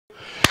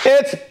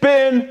It's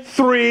been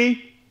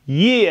 3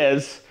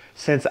 years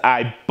since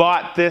I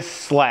bought this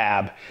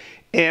slab,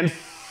 and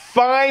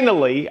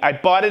finally I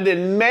bought it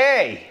in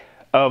May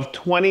of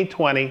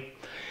 2020,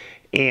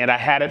 and I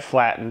had it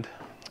flattened.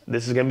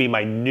 This is going to be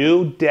my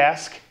new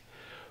desk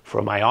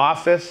for my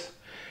office,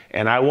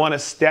 and I want to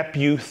step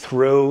you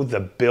through the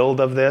build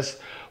of this.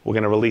 We're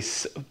going to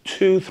release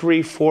 2,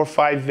 3, 4,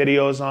 5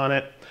 videos on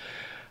it.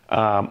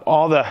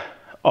 All the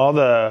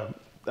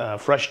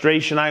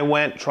frustration I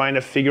went trying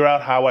to figure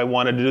out how I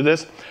wanted to do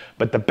this.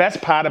 But the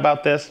best part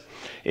about this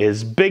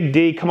is Big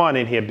D. Come on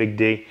in here, Big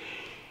D.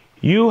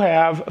 You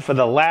have, for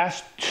the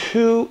last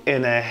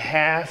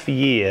 2.5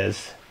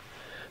 years,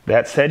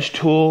 that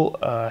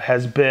SedgeTool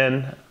has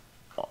been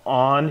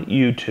on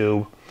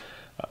YouTube.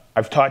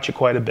 I've taught you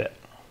quite a bit.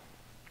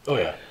 Oh,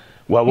 yeah.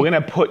 Well, we're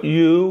going to put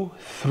you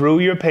through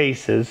your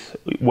paces,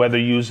 whether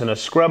using a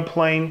scrub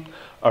plane,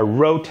 a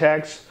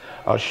Rotex.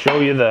 I'll show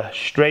you the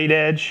straight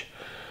edge.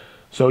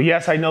 So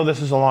yes, I know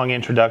this is a long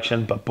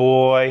introduction, but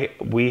boy,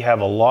 we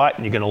have a lot,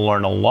 and you're going to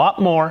learn a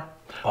lot more.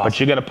 Awesome. But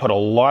you're going to put a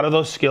lot of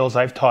those skills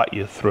I've taught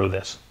you through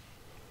this.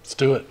 Let's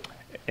do it.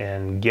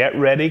 And get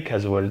ready,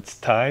 because it's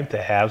time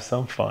to have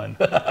some fun.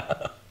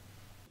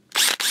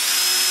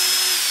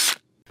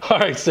 All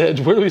right, Sedge,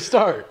 where do we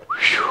start?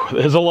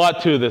 There's a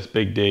lot to this,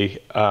 Big D.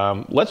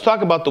 Let's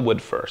talk about the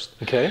wood first.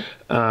 Okay.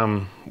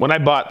 When I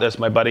bought this,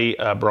 my buddy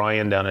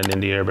Brian down in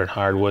India Urban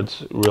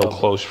Hardwoods, real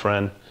close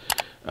friend,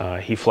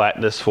 he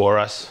flattened this for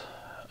us.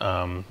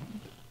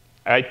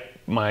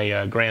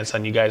 My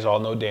grandson, you guys all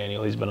know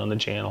Daniel, he's been on the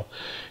channel.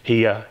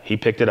 He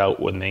picked it out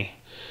with me.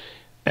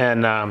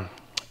 And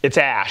it's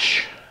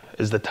ash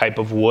is the type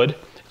of wood.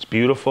 It's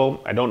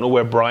beautiful. I don't know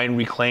where Brian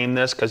reclaimed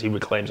this, because he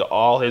reclaims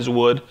all his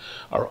wood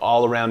are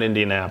all around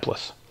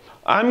Indianapolis.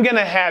 I'm going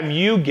to have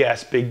you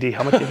guess, Big D,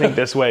 how much you think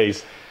this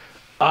weighs?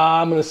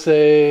 I'm going to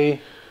say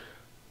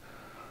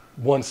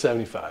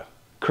 175.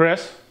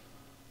 Chris?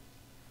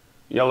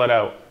 Yell it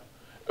out.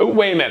 Oh,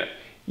 wait a minute.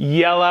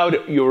 Yell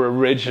out your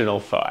original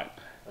thought.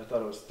 I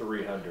thought it was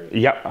 300.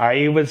 Yep,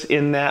 I was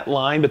in that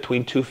line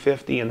between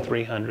 250 and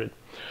 300.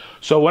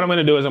 So what I'm going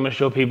to do is I'm going to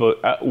show people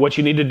what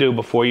you need to do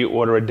before you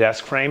order a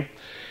desk frame.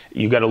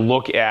 You got to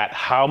look at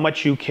how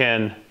much you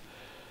can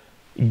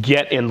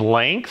get in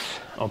length,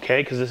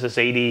 okay, because this is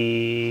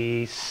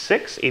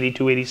 86,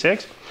 82,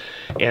 86.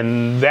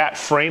 And that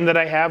frame that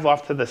I have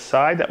off to the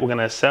side that we're going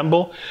to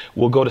assemble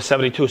will go to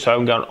 72. So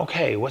I'm going,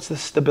 okay, what's the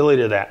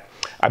stability of that?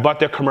 I bought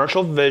their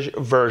commercial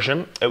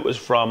version. It was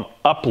from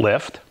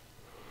Uplift,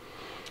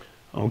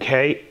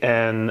 okay,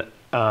 and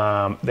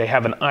they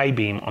have an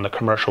I-beam on the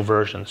commercial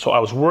version. So I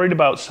was worried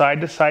about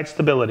side-to-side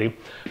stability,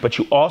 but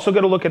you also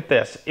got to look at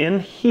this.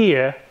 In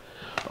here,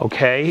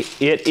 okay,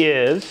 it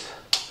is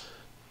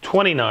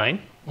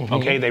 29,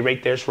 okay, they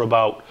rate theirs for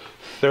about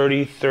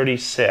 30,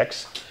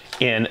 36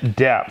 in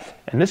depth,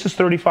 and this is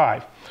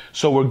 35.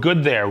 So we're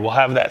good there. We'll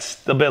have that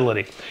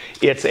stability.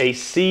 It's a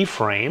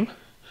C-frame.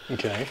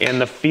 Okay. And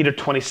the feet are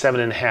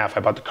 27.5. I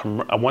bought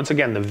the, once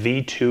again, the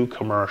V2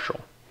 commercial.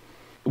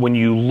 When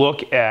you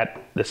look at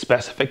the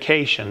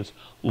specifications,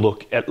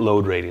 look at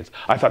load ratings.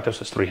 I thought this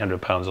was 300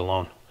 pounds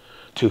alone,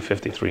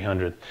 250,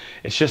 300.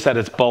 It's just that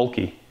it's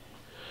bulky.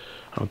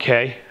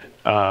 Okay,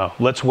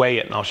 let's weigh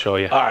it and I'll show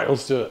you. All right,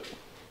 let's do it.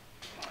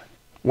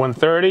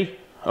 130.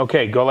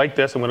 Okay, go like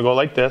this. I'm going to go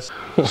like this.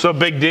 So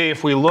Big D,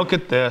 if we look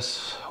at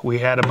this, we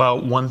had about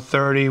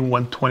 130,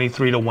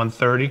 123 to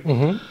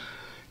 130.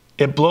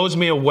 It blows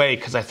me away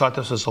because I thought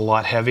this was a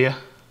lot heavier.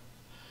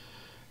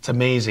 It's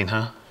amazing,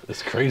 huh?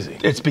 It's crazy.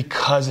 It's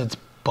because it's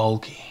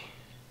bulky.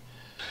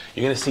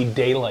 You're going to see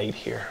daylight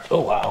here.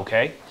 Oh, wow.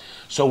 Okay.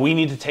 So we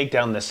need to take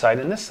down this side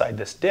and this side,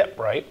 this dip,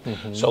 right?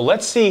 So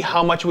let's see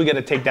how much we got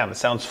to take down. It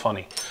sounds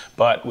funny,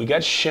 but we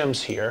got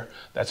shims here.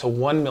 That's a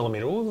 1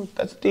 millimeter. Ooh,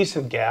 that's a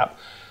decent gap.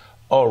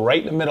 Oh,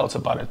 right in the middle, it's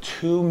about a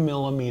 2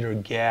 millimeter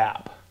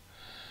gap.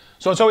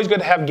 So it's always good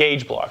to have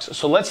gauge blocks.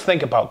 So let's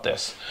think about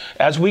this.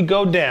 As we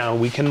go down,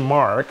 we can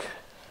mark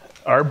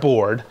our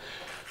board.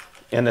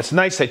 And it's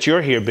nice that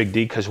you're here, Big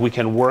D, because we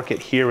can work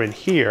it here and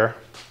here,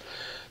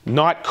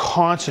 not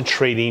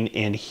concentrating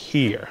in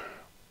here.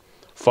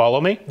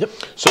 Follow me? Yep.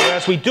 So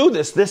as we do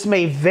this, this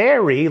may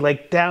vary,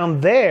 like down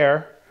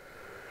there,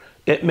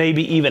 it may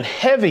be even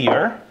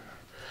heavier,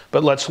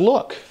 but let's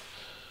look.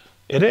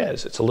 It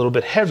is. It's a little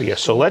bit heavier.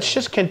 So let's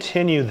just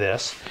continue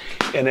this.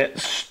 And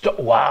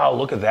wow,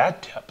 look at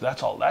that dip.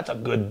 That's a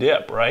good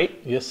dip, right?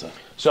 Yes, sir.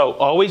 So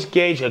always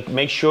gauge it.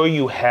 Make sure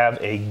you have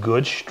a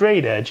good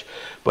straight edge,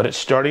 but it's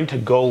starting to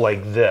go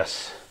like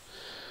this.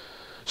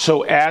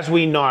 So as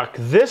we knock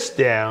this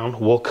down,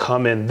 we'll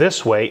come in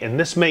this way, and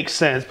this makes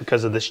sense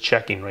because of this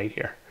checking right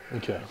here.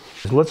 Okay.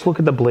 Let's look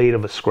at the blade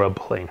of a scrub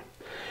plane.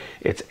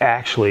 It's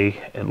actually,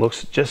 it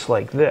looks just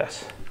like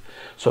this.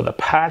 So the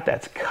part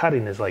that's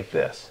cutting is like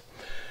this.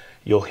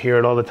 You'll hear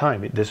it all the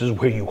time. This is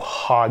where you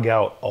hog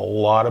out a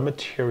lot of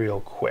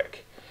material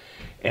quick.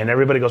 And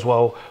everybody goes,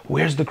 well,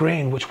 where's the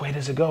grain? Which way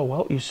does it go?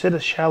 Well, you sit a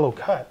shallow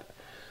cut.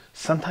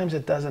 Sometimes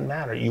it doesn't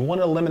matter. You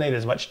want to eliminate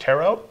as much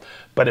tear out,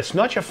 but it's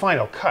not your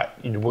final cut.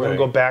 We're going to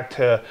go back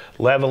to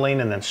leveling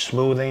and then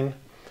smoothing.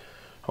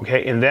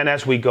 Okay, and then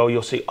as we go,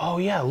 you'll see, oh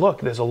yeah,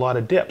 look, there's a lot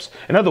of dips.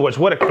 In other words,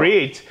 what it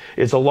creates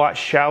is a lot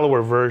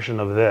shallower version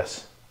of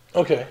this.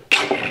 Okay.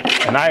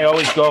 And I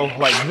always go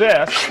like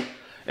this,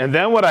 and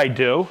then what I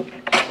do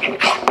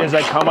is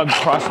I come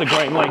across the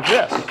grain like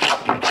this.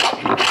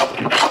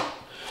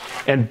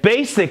 And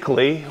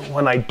basically,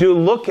 when I do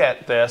look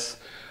at this,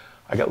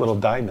 I got little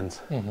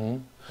diamonds.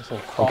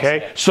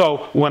 Okay,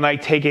 so when I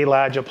take a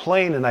larger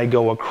plane and I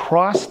go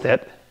across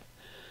it,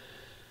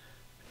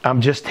 I'm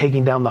just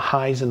taking down the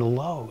highs and the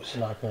lows.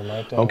 Knocking them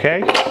right down.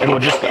 Okay, and I'm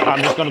just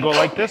going to go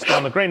like this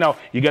down the grain. Now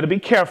you got to be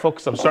careful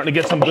because I'm starting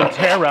to get some good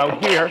tear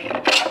out here.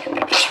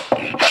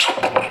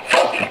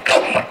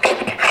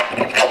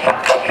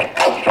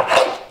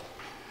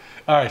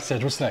 All right,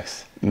 Sedge, what's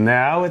next?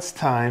 Now it's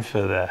time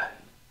for the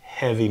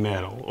heavy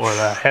metal or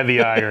the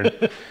heavy iron.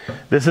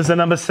 This is the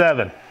number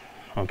 7.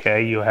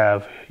 Okay, you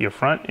have your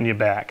front and your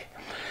back,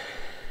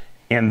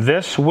 and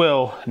this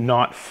will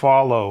not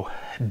follow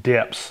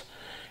dips.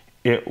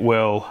 It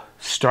will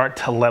start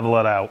to level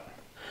it out,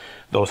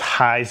 those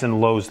highs and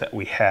lows that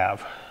we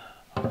have.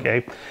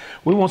 Okay,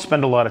 we won't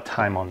spend a lot of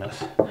time on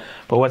this,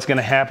 but what's going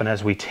to happen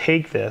as we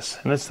take this,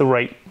 and it's the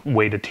right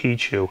way to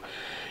teach you,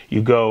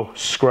 you go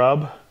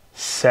scrub,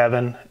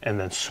 7, and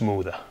then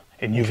smoother.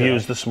 And you've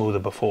used the smoother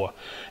before.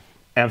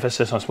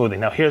 Emphasis on smoothing.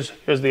 Now here's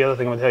the other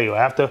thing I'm going to tell you.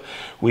 After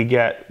we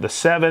get the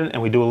 7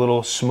 and we do a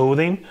little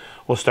smoothing,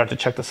 we'll start to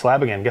check the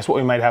slab again. Guess what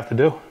we might have to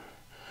do?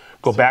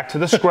 Go back to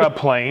the scrub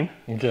plane.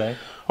 Okay.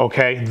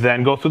 Okay,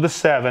 then go through the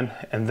 7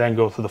 and then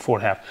go through the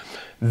 4.5.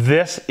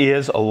 This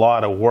is a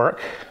lot of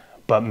work,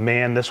 but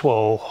man, this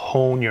will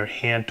hone your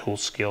hand tool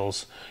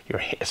skills,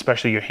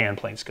 especially your hand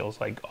plane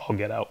skills, like all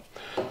get out.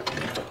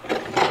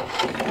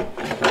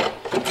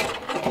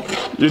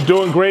 You're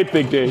doing great,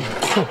 Big D.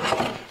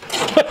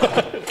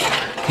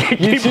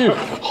 You too,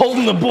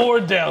 holding the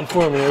board down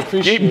for me. I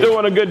appreciate it. Keep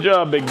doing a good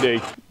job, Big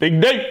D. Big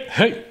D.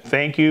 Hey.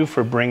 Thank you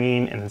for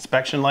bringing an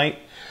inspection light.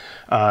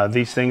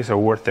 These things are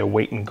worth their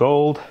weight in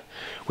gold.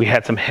 We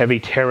had some heavy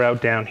tear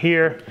out down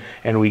here,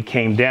 and we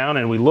came down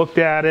and we looked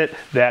at it.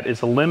 That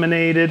is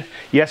eliminated.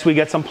 Yes, we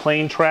get some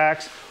plane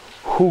tracks.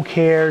 Who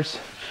cares?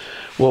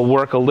 We'll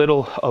work a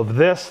little of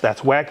this.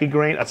 That's wacky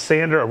grain. A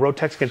sander, a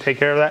Rotex can take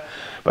care of that.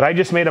 But I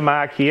just made a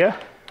mark here,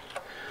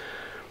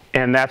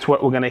 and that's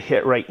what we're going to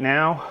hit right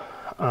now.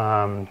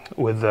 I'll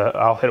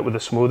hit it with a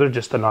smoother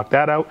just to knock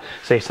that out.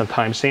 Save some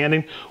time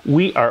sanding.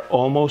 We are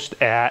almost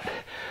at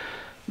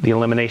the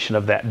elimination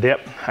of that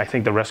dip. I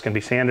think the rest can be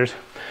sanders.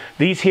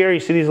 These here, you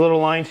see these little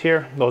lines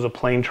here? Those are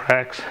plane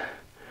tracks.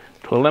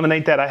 To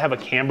eliminate that, I have a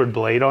cambered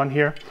blade on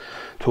here.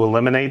 To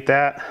eliminate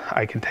that,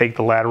 I can take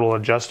the lateral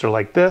adjuster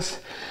like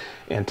this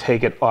and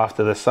take it off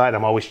to the side.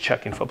 I'm always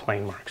checking for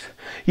plane marks.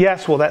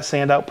 Yes, will that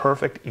sand out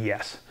perfect?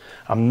 Yes.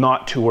 I'm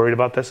not too worried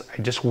about this.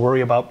 I just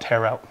worry about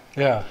tear out.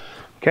 Yeah.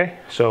 Okay,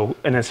 so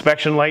an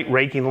inspection light,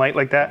 raking light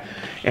like that,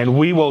 and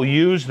we will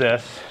use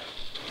this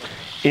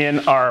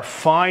in our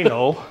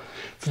final.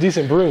 It's a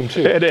decent broom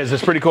too. It is,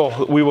 it's pretty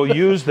cool. We will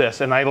use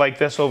this, and I like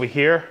this over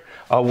here.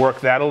 I'll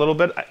work that a little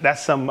bit.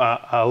 That's some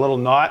a little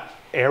knot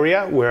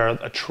area where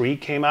a tree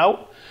came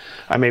out.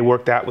 I may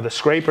work that with a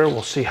scraper.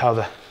 We'll see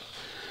how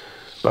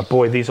but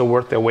boy, these are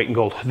worth their weight in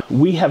gold.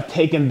 We have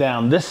taken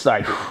down this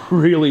side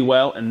really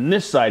well and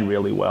this side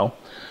really well.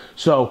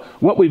 So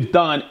what we've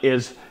done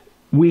is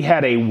we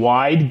had a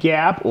wide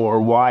gap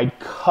or wide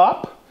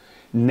cup.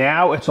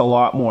 Now it's a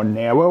lot more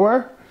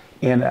narrower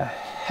and a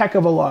heck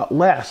of a lot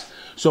less.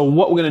 So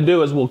what we're going to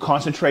do is we'll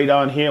concentrate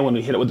on here when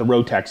we hit it with the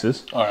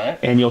Rotexes. All right.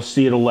 And you'll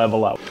see it'll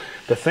level out.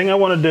 The thing I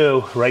want to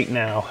do right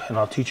now, and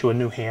I'll teach you a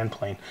new hand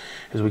plane,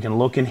 is we can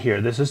look in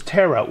here. This is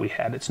tear out we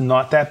had. It's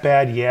not that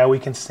bad. Yeah, we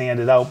can sand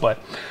it out, but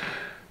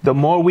the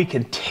more we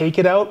can take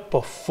it out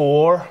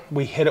before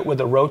we hit it with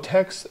the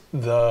Rotex,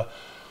 the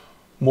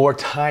more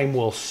time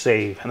we'll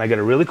save. And I got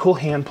a really cool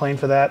hand plane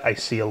for that. I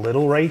see a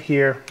little right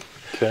here.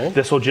 Okay.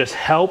 This will just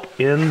help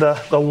in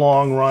the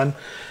long run.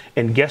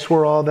 And guess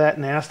where all that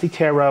nasty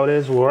tear out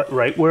is?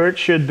 Right where it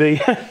should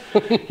be.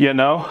 You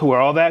know, where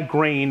all that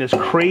grain is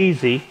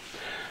crazy.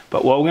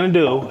 But what we're going to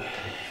do,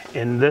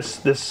 in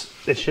this,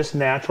 it's just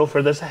natural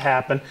for this to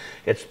happen.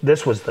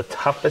 This was the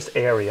toughest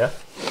area,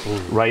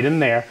 right in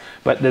there.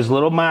 But there's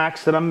little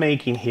marks that I'm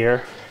making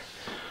here.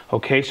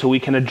 Okay, so we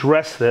can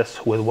address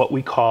this with what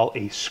we call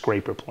a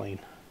scraper plane.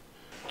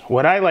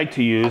 What I like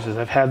to use is,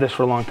 I've had this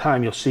for a long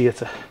time, you'll see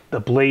the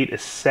blade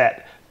is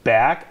set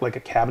back like a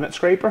cabinet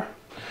scraper.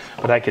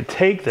 But I could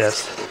take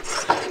this,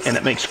 and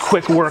it makes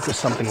quick work of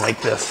something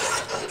like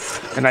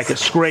this. And I could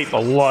scrape a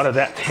lot of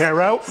that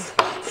tear out,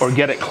 or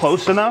get it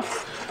close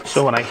enough,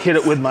 so when I hit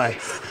it with my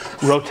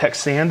Rotex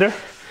sander,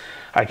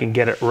 I can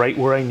get it right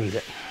where I need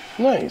it.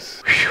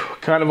 Nice. Whew,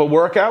 kind of a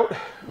workout.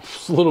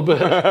 Just a little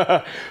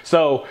bit.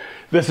 So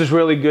this is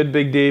really good,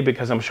 Big D,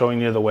 because I'm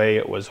showing you the way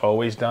it was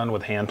always done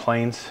with hand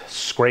planes,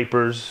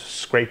 scrapers,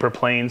 scraper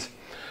planes.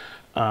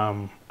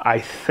 I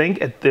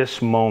think at this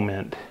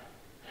moment,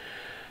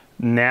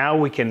 now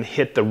we can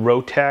hit the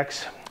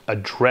Rotex,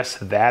 address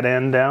that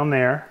end down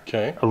there,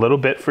 Okay. a little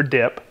bit for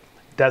dip.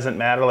 Doesn't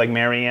matter, like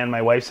Marianne,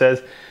 my wife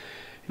says,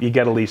 you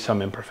got to leave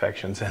some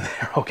imperfections in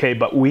there, okay?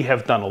 But we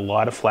have done a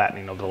lot of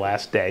flattening over the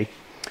last day.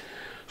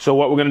 So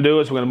what we're going to do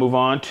is we're going to move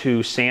on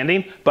to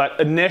sanding, but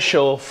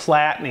initial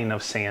flattening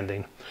of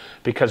sanding,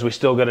 because we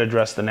still got to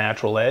address the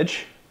natural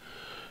edge.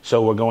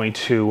 So we're going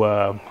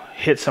to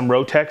hit some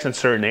Rotex in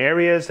certain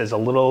areas. There's a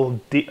little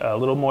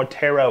more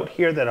tear out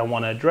here that I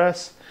want to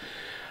address.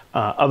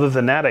 Other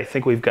than that, I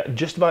think we've got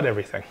just about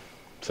everything.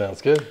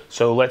 Sounds good.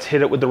 So let's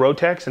hit it with the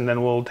Rotex and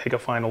then we'll take a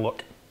final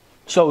look.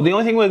 So the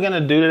only thing we're going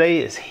to do today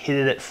is hit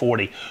it at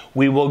 40.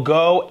 We will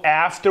go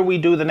after we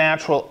do the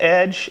natural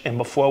edge and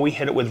before we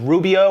hit it with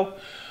Rubio.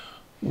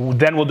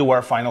 Then we'll do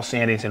our final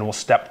sandings and we'll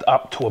step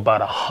up to about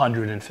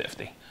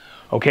 150.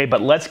 Okay,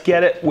 but let's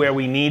get it where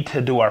we need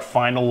to do our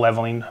final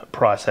leveling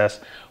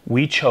process.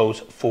 We chose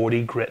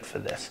 40 grit for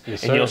this.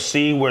 Yes, and you'll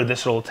see where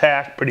this will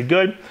attack pretty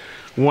good.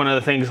 One of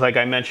the things, like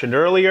I mentioned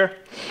earlier,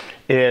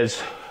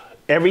 is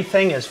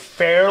everything is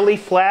fairly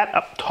flat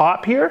up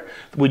top here.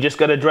 We just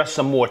got to address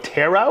some more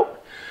tear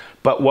out.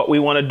 But what we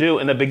want to do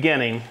in the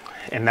beginning,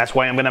 and that's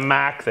why I'm going to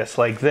mark this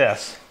like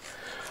this,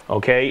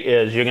 okay,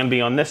 is you're going to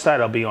be on this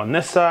side, I'll be on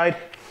this side,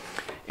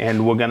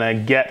 and we're going to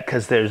get,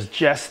 because there's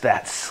just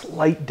that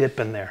slight dip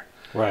in there.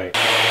 Right.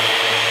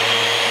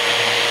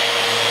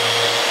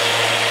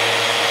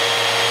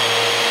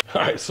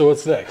 All right, so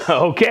what's next?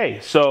 Okay,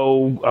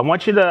 so I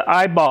want you to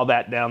eyeball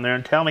that down there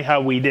and tell me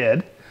how we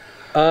did.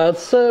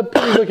 It's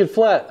pretty wicked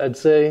flat, I'd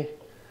say.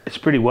 It's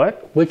pretty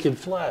what? Wicked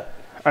flat.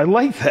 I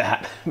like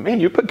that. Man,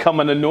 you're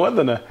becoming a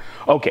northerner.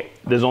 Okay,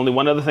 there's only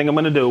one other thing I'm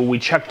going to do. We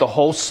checked the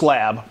whole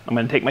slab. I'm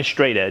going to take my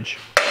straight edge.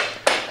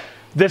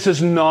 This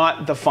is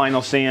not the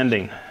final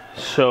sanding.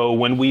 So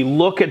when we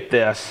look at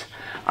this,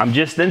 I'm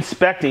just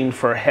inspecting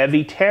for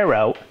heavy tear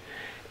out,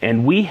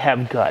 and we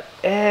have got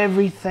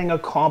everything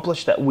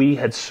accomplished that we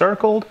had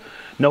circled.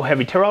 No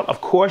heavy tear out. Of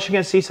course, you're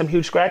going to see some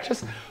huge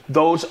scratches.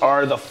 Those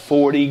are the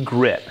 40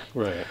 grit.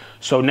 Right.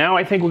 So now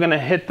I think we're going to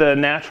hit the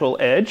natural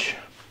edge.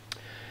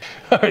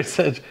 All right,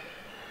 Sedge,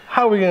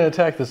 how are we going to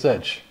attack the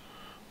Sedge?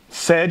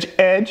 Sedge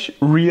edge?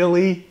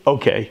 Really?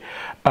 Okay.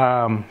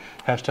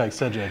 Hashtag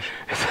Sedge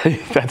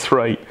edge. That's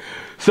right.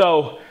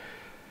 So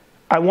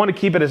I want to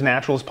keep it as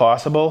natural as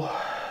possible.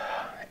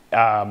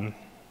 And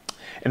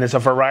there's a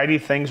variety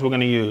of things we're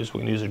going to use. We're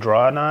going to use the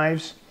draw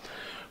knives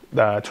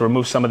to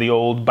remove some of the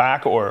old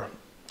back, or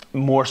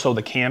more so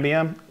the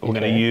cambium. We're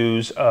going to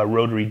use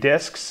rotary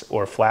discs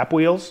or flap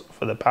wheels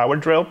for the power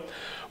drill.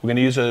 We're going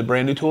to use a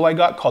brand new tool I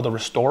got called a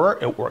Restorer.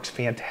 It works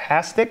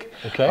fantastic.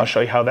 Okay. I'll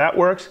show you how that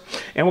works.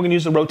 And we're going to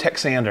use the Rotex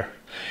sander.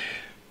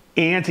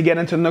 And to get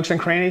into the nooks and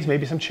crannies,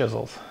 maybe some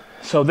chisels.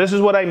 So this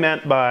is what I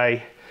meant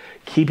by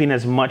keeping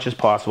as much as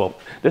possible.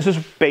 This is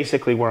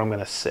basically where I'm going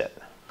to sit.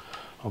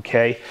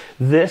 Okay,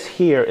 this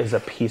here is a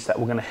piece that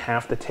we're going to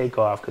have to take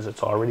off because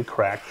it's already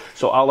cracked.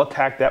 So I'll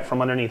attack that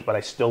from underneath, but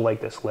I still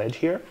like this ledge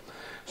here.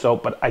 So,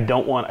 but I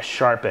don't want a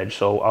sharp edge,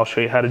 so I'll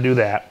show you how to do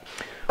that.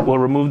 We'll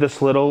remove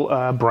this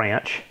little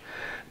branch.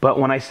 But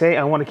when I say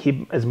I want to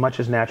keep as much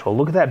as natural,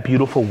 look at that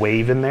beautiful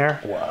wave in there.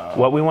 Wow.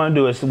 What we want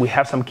to do is, we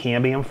have some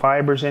cambium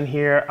fibers in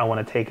here. I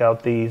want to take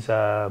out these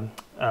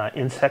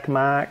insect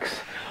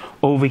marks.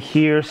 Over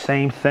here,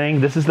 same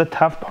thing. This is the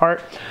tough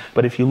part.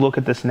 But if you look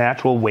at this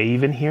natural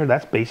wave in here,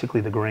 that's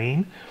basically the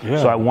grain. Yeah.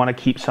 So I want to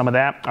keep some of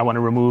that. I want to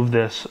remove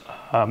this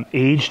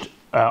aged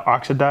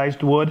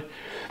oxidized wood.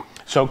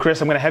 So Chris,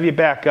 I'm going to have you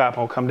back up.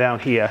 I'll come down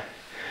here.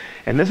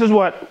 And this is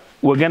what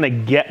we're going to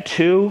get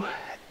to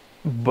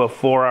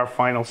before our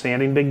final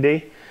sanding, Big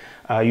D.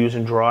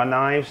 Using draw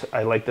knives.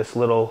 I like this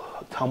little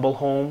tumble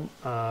home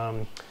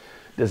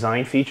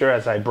design feature.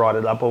 As I brought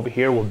it up over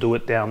here, we'll do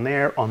it down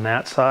there on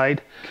that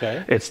side.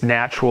 Okay. It's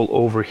natural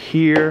over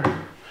here.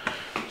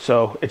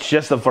 So it's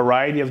just a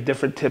variety of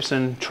different tips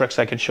and tricks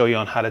I can show you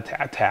on how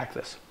to attack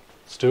this.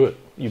 Let's do it.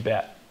 You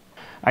bet.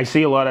 I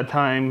see a lot of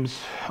times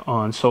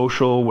on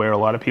social where a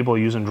lot of people are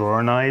using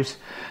drawer knives.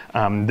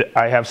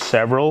 I have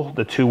several,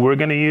 the two we're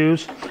going to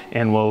use,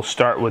 and we'll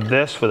start with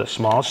this for the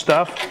small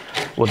stuff.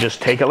 We'll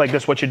just take it like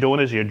this. What you're doing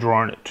is you're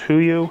drawing it to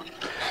you,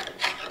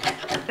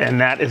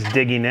 and that is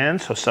digging in.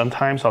 So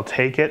sometimes I'll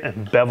take it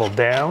and bevel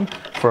down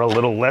for a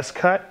little less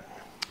cut.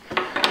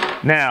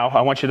 Now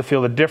I want you to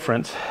feel the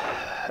difference.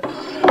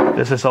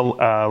 This is a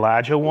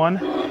larger one,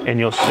 and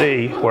you'll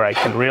see where I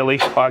can really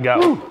hog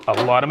out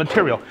a lot of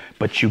material.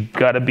 But you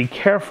got to be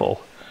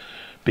careful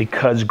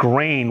because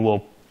grain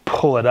will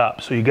pull it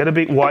up. So you got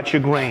to watch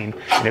your grain.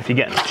 And if you're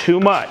getting too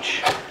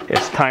much,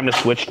 it's time to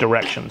switch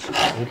directions.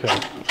 Okay.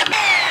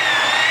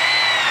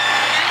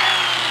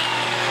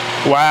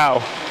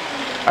 Wow.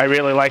 I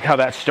really like how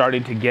that's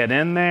starting to get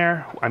in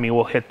there. I mean,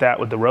 we'll hit that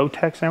with the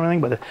Rotex and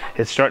everything, but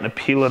it's starting to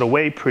peel it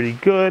away pretty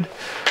good.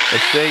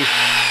 Let's see.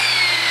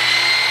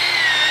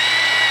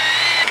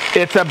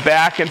 It's a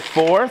back and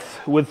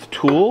forth with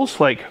tools.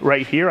 Like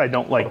right here, I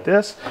don't like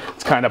this.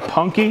 It's kind of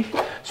punky.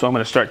 So I'm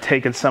going to start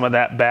taking some of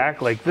that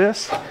back like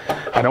this.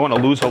 I don't want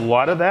to lose a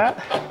lot of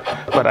that,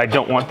 but I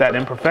don't want that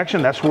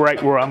imperfection. That's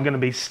right where I'm going to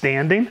be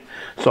standing.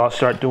 So I'll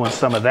start doing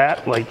some of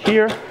that like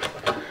here.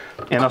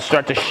 And I'll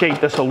start to shape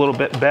this a little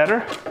bit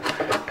better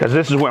because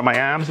this is where my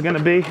arms are going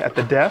to be at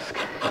the desk.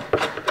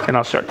 And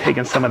I'll start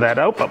taking some of that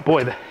out. But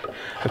boy, the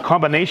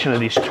combination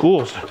of these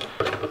tools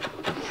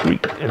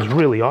is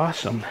really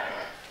awesome.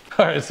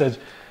 All right, Sedge,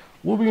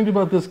 what are we gonna do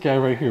about this guy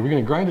right here? Are we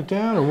gonna grind it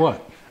down or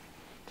what?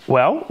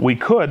 Well, we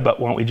could, but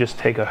why don't we just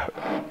take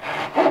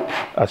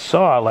a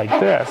saw like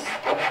this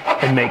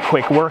and make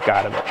quick work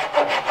out of it?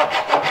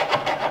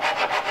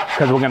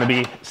 Because we're gonna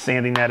be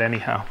sanding that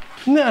anyhow.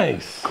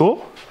 Nice.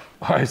 Cool?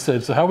 All right,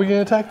 Sedge, so how are we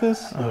gonna attack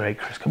this? All right,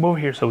 Chris, come over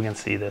here so we can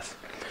see this.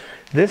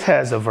 This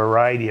has a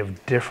variety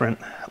of different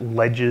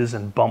ledges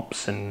and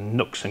bumps and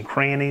nooks and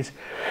crannies.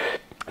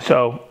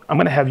 So I'm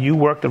going to have you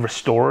work the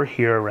restorer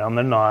here around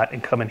the knot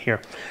and come in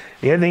here.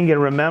 The other thing you got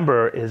to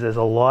remember is there's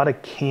a lot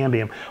of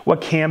cambium. What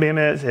cambium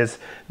is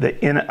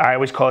the inner, I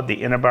always call it the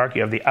inner bark.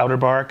 You have the outer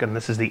bark, and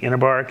this is the inner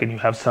bark, and you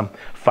have some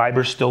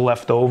fibers still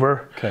left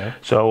over. Okay.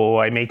 So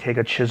I may take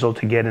a chisel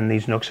to get in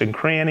these nooks and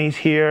crannies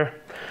here,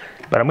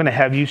 but I'm going to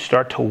have you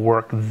start to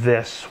work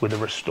this with the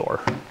restorer.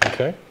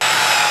 Okay.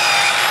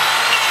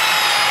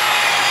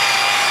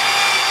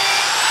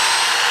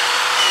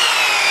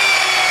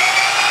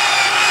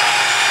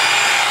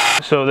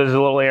 So there's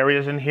little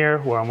areas in here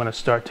where I'm going to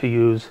start to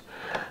use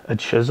a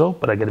chisel,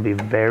 but I got to be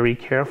very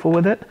careful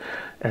with it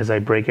as I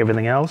break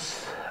everything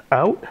else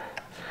out.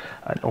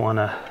 I don't want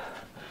to,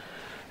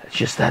 it's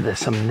just that there's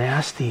some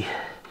nasty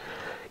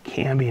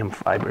cambium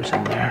fibers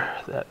in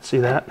there. See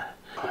that?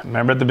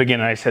 Remember at the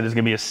beginning I said there's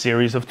going to be a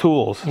series of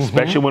tools,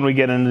 especially when we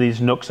get into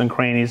these nooks and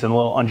crannies and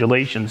little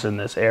undulations in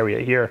this area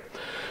here.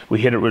 We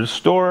hit it with a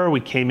restorer,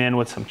 we came in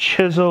with some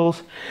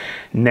chisels.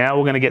 Now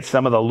we're going to get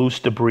some of the loose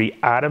debris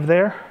out of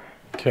there.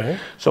 Okay.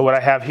 So what I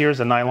have here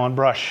is a nylon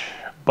brush,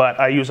 but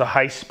I use a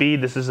high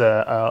speed. This is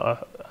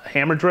a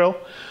hammer drill.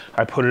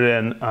 I put it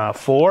in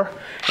 4,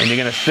 and you're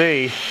going to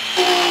see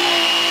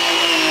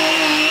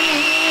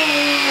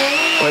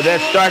where that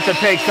starts to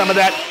take some of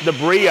that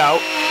debris out.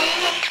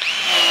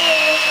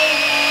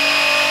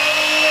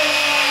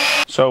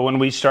 So when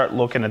we start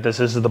looking at this,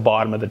 this is the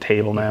bottom of the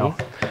table now,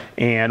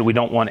 and we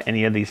don't want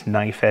any of these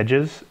knife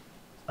edges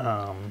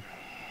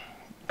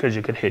because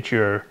you could hit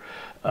your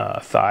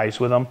thighs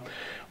with them.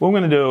 What we're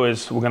going to do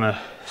is we're going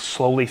to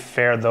slowly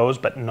fare those,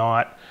 but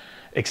not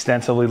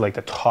extensively like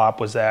the top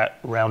was that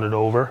rounded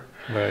over.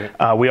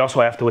 Right. We also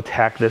have to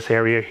attack this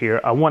area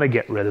here. I want to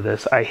get rid of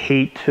this. I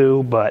hate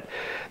to, but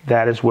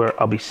that is where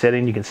I'll be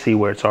sitting. You can see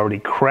where it's already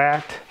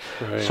cracked.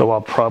 Right. So I'll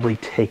probably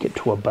take it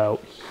to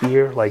about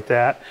here like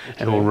that,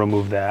 and we'll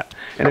remove that.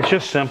 And it's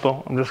just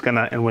simple. I'm just going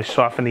to, and we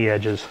soften the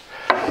edges.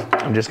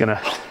 I'm just going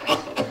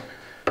to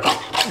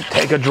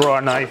take a draw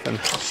knife and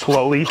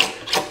slowly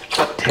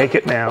take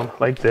it down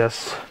like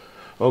this.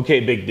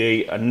 Okay, Big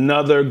D,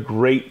 another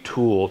great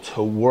tool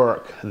to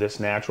work this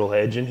natural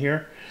edge in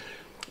here.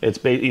 It's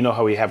you know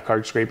how we have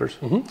card scrapers?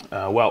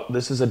 Well,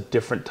 this is a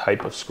different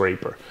type of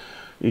scraper.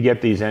 You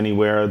get these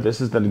anywhere. This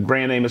is the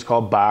brand name is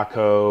called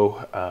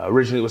Baco.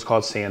 Originally it was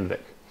called Sandvik.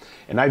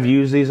 And I've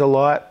used these a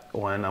lot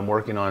when I'm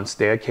working on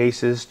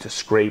staircases to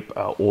scrape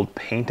old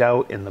paint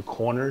out in the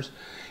corners.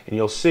 And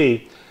you'll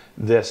see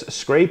this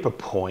scraper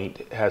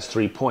point has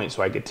 3 points,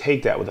 so I could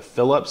take that with a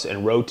Phillips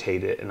and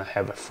rotate it, and I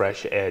have a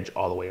fresh edge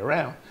all the way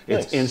around.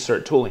 It's Nice.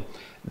 insert tooling.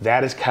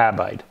 That is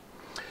carbide.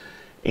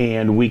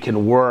 And we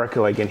can work,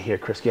 like in here,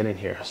 Chris, get in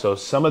here. So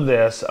some of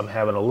this, I'm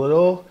having a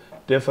little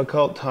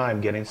difficult time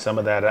getting some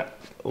of that that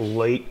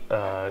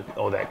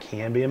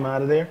cambium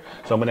out of there.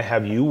 So I'm going to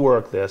have you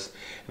work this.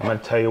 I'm going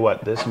to tell you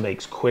what, this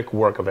makes quick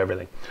work of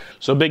everything.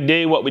 So Big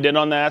D, what we did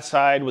on that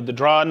side with the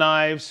draw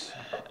knives,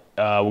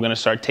 we're going to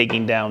start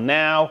taking down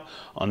now.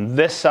 On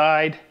this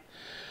side,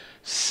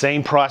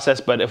 same process,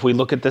 but if we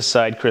look at this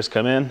side, Chris,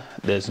 come in.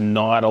 There's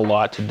not a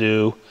lot to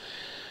do,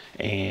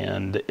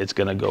 and it's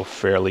going to go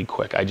fairly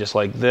quick. I just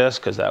like this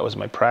because that was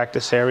my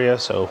practice area,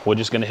 so we're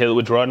just going to hit it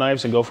with draw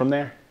knives and go from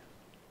there.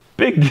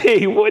 Big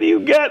D, what do you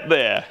got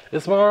there?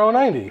 It's my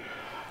RO90.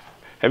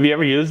 Have you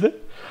ever used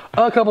it?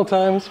 A couple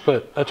times,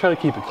 but I try to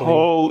keep it clean.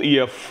 Oh,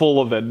 you're full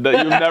of it.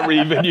 You've never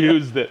even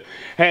used it.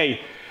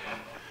 Hey,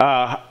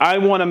 I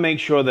want to make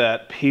sure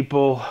that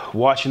people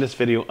watching this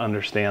video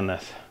understand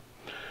this.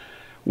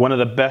 One of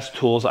the best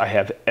tools I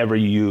have ever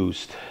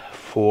used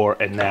for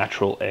a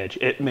natural edge.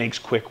 It makes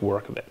quick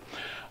work of it.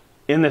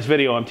 In this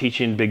video, I'm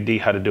teaching Big D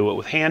how to do it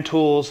with hand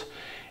tools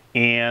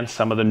and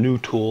some of the new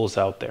tools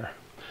out there.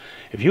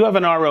 If you have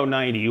an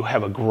RO90, you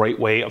have a great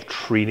way of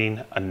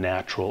treating a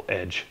natural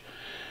edge.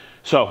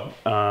 So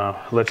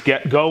let's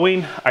get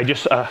going.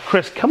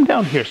 Chris, come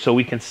down here so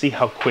we can see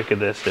how quick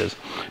this is.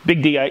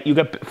 Big D, you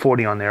got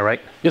 40 on there,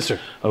 right? Yes, sir.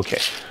 Okay.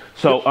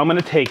 So I'm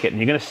going to take it, and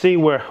you're going to see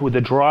where with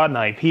the draw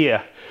knife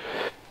here,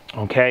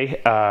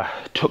 okay,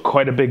 took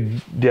quite a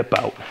big dip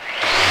out.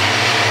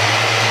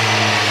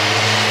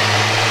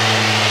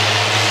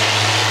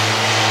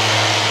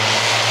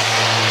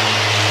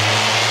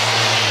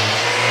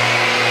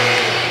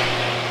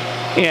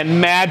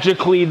 And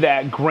magically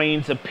that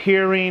grain's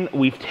appearing.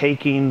 We've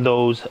taken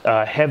those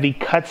heavy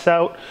cuts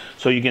out.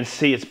 So you can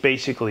see it's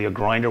basically a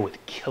grinder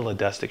with killer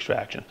dust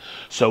extraction.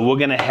 So we're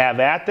gonna have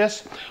at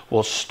this.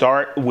 We'll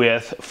start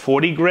with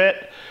 40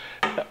 grit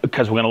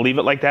because we're gonna leave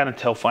it like that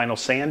until final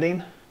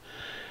sanding.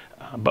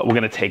 But we're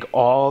going to take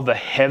all the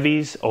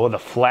heavies or the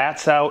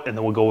flats out, and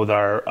then we'll go with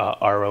our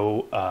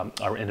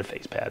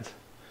interface pads.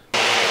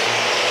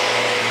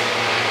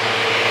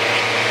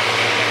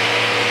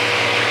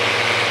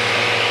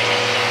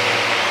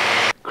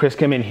 Chris,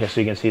 come in here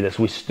so you can see this.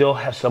 We still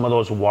have some of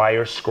those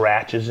wire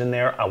scratches in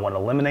there. I want to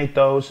eliminate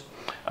those.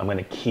 I'm going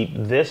to keep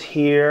this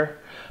here.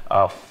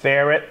 I'll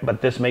fair it,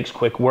 but this makes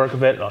quick work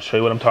of it, and I'll show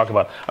you what I'm talking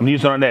about. I'm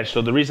using it on an edge.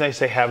 So the reason I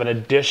say have an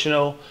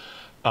additional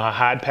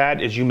hard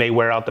pad is you may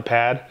wear out the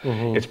pad.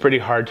 It's pretty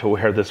hard to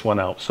wear this one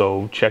out,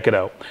 so check it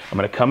out. I'm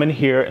going to come in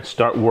here and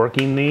start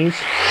working these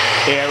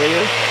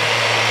areas.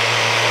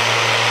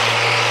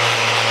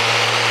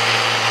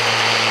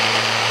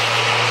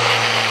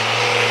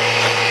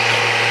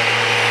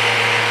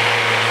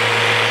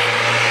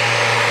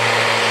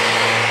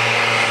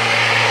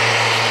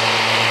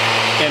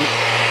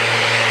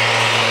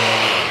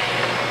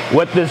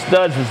 What this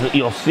does is that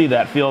you'll see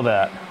that, feel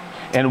that.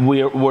 And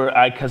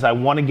because I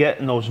want to get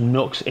in those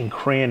nooks and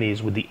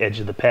crannies with the edge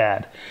of the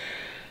pad.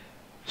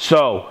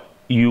 So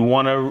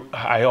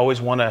I always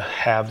want to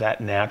have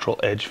that natural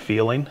edge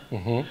feeling,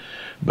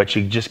 but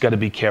you just got to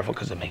be careful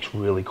because it makes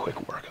really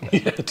quick work of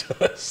it. Yeah, it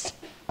does.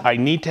 I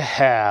need to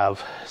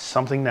have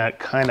something that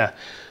kind of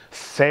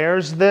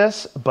fairs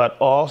this, but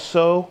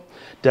also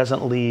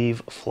doesn't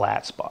leave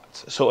flat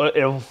spots. So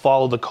it'll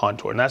follow the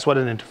contour, and that's what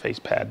an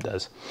interface pad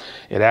does.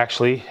 It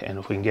actually, and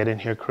if we can get in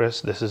here, Chris,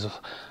 this is,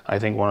 I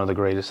think, one of the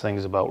greatest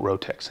things about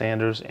Rotec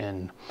sanders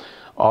and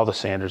all the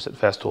sanders at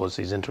Festool is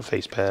these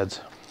interface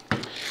pads.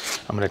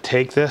 I'm gonna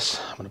take this,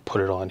 I'm gonna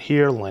put it on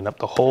here, line up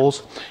the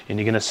holes, and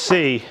you're gonna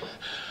see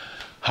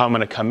how I'm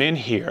gonna come in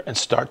here and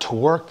start to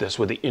work this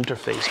with the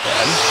interface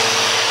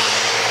pad.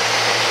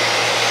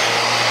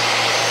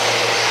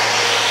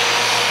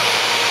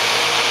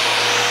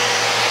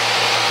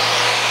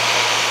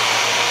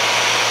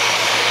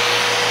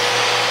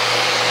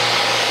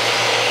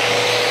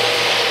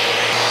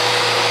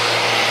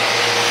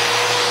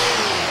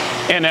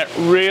 And it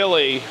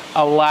really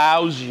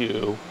allows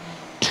you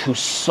to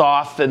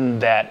soften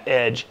that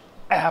edge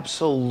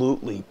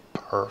absolutely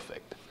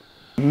perfect.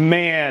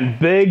 Man,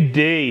 Big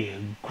D,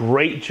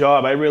 great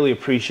job. I really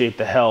appreciate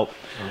the help.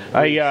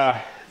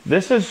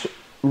 This is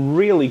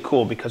really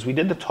cool because we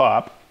did the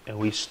top and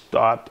we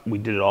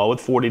did it all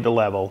with 40 to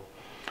level.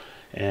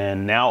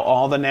 And now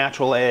all the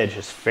natural edge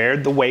is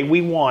fared the way we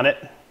want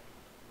it.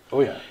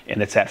 Oh yeah.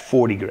 And it's at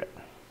 40 grit.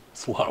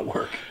 It's a lot of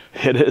work.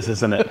 It is,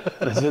 isn't it?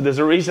 There's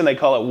a reason they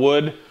call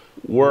it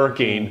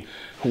woodworking.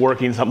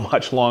 Working's a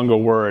much longer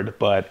word,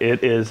 but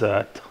it is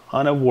a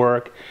ton of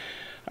work.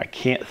 I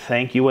can't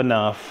thank you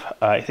enough.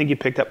 I think you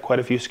picked up quite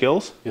a few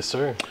skills. Yes,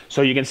 sir.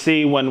 So you can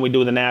see when we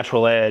do the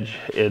natural edge,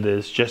 it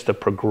is just a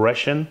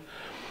progression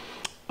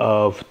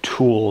of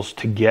tools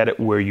to get it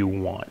where you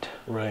want.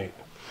 Right.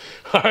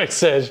 All right,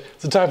 Sedge,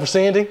 is it time for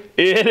sanding?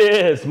 It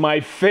is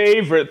my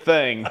favorite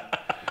thing.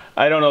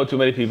 I don't know too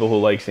many people who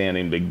like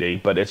sanding, Big D,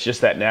 but it's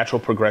just that natural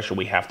progression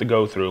we have to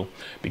go through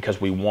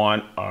because we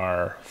want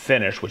our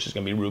finish, which is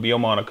going to be Rubio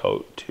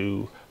Monocoat,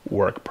 to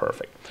work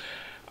perfect.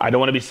 I don't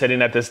want to be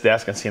sitting at this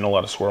desk and seeing a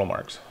lot of swirl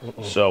marks.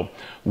 So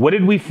what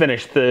did we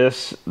finish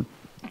this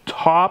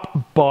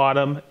top,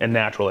 bottom, and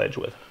natural edge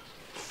with?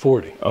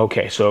 40.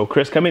 Okay, so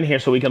Chris, come in here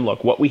so we can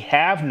look. What we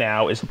have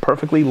now is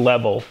perfectly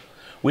level.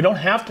 We don't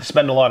have to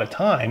spend a lot of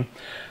time.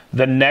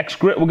 The next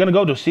grit we're going to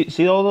go to,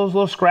 see all those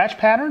little scratch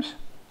patterns?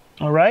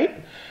 All right,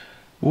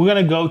 we're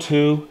gonna go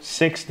to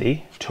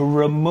 60 to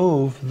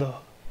remove the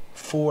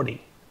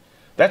 40.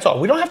 That's all.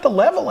 We don't have to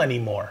level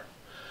anymore.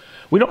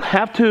 We don't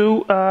have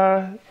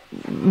to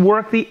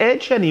work the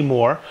edge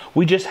anymore.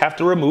 We just have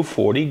to remove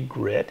 40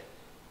 grit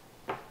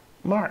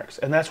marks.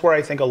 And that's where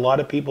I think a lot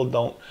of people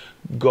don't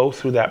go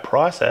through that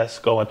process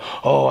going,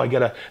 oh,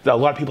 a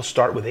lot of people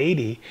start with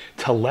 80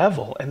 to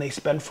level and they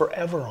spend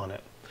forever on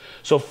it.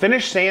 So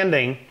finish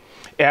sanding.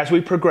 As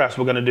we progress,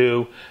 we're going to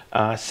do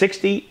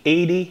 60,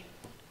 80,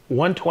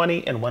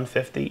 120, and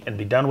 150 and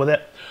be done with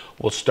it.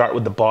 We'll start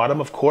with the bottom,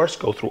 of course,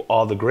 go through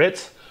all the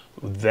grits.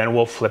 Then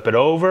we'll flip it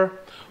over.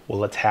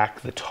 We'll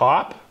attack the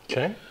top.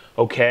 Okay.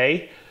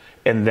 Okay.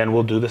 And then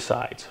we'll do the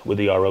sides with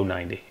the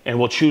RO90. And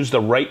we'll choose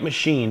the right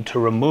machine to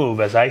remove.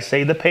 As I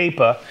say, the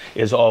paper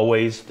is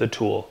always the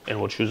tool. And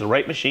we'll choose the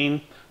right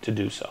machine to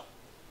do so.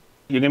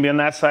 You're going to be on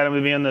that side, I'm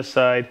going to be on this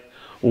side.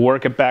 We'll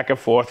work it back and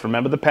forth.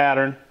 Remember the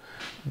pattern.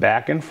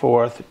 Back and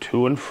forth,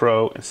 to and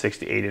fro, in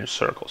 68-inch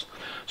circles.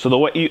 So the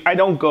way I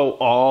don't go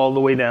all the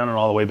way down and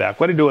all the way back.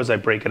 What I do is I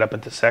break it up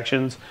into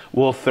sections.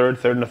 We'll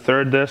third, and a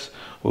third this.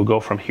 We'll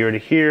go from here to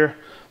here.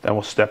 Then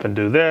we'll step and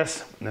do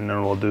this. And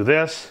then we'll do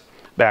this,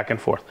 back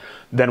and forth.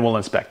 Then we'll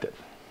inspect it.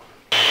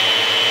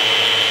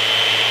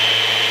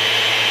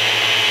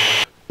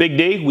 Big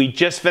D, we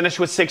just finished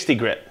with 60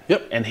 grit.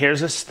 Yep. And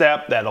here's a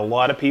step that a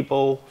lot of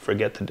people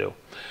forget to do.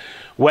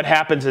 What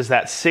happens is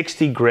that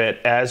 60 grit,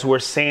 as we're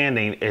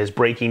sanding, is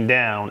breaking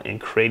down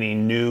and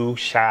creating new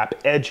sharp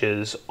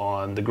edges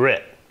on the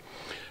grit.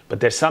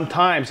 But there's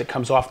sometimes it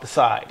comes off the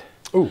side.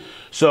 Ooh.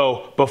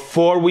 So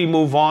before we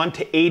move on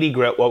to 80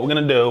 grit, what we're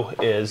going to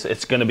do is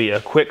it's going to be a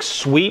quick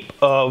sweep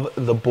of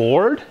the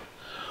board.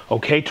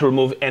 okay, to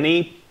remove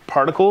any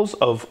particles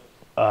of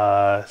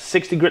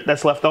 60 grit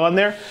that's left on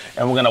there,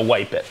 and we're gonna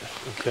wipe it.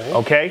 Okay.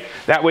 Okay,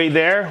 that way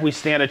there, we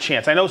stand a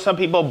chance. I know some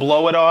people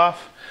blow it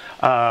off.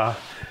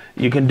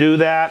 You can do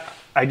that.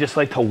 I just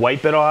like to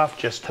wipe it off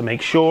just to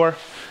make sure,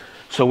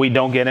 so we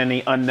don't get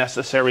any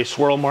unnecessary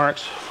swirl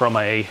marks from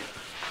a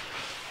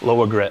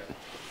lower grit.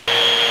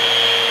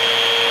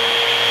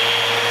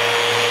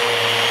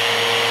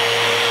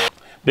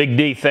 Big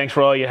D, thanks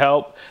for all your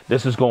help.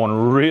 This is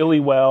going really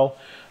well.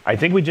 I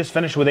think we just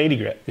finished with 80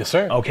 grit. Yes,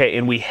 sir. Okay,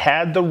 and we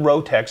had the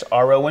Rotex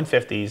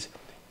RO150s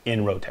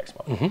in Rotex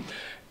mode.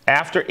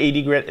 After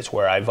 80 grit is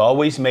where I've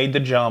always made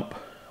the jump.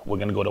 We're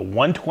gonna go to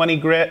 120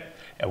 grit,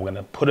 and we're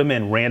gonna put them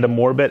in random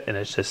orbit, and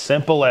it's as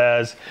simple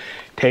as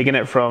taking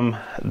it from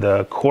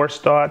the coarse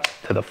dots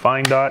to the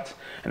fine dots,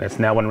 and it's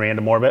now in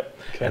random orbit.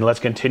 Okay. And let's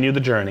continue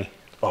the journey.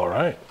 All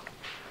right.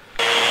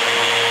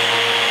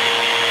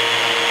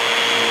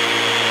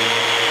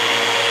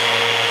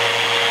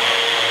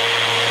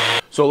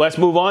 So let's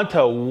move on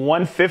to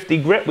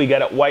 150 grit. We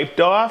got it wiped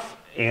off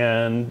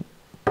and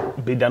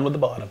be done with the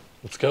bottom.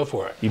 Let's go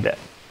for it. You bet.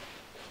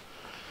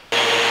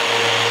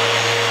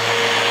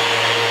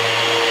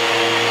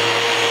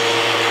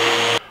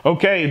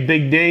 Okay,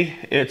 Big D,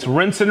 it's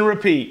rinse and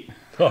repeat.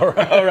 All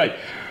right. All right.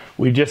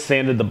 We just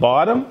sanded the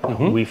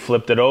bottom. We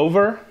flipped it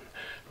over.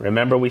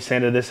 Remember, we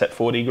sanded this at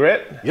 40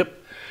 grit. Yep.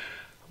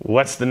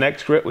 What's the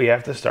next grit we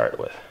have to start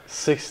with?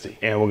 60.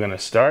 And we're going to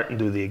start and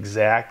do the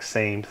exact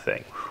same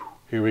thing.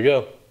 Here we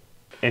go.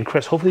 And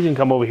Chris, hopefully you can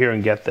come over here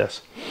and get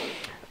this.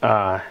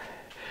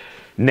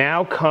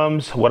 Now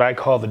comes what I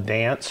call the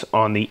dance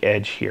on the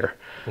edge here.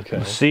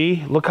 Okay.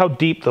 See, look how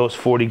deep those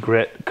 40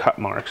 grit cut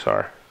marks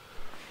are.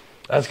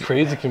 That's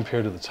crazy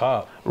compared to the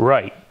top.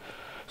 Right.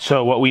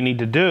 So what we need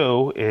to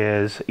do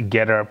is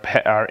get our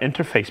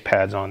interface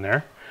pads on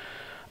there,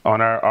 on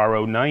our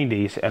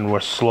RO90s, and we're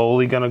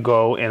slowly going to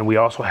go, and we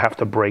also have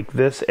to break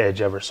this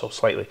edge ever so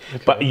slightly.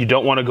 Okay. But you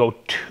don't want to go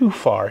too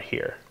far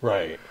here.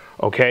 Right.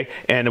 Okay,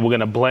 and we're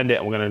going to blend it,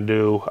 and we're going to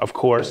do, of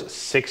course,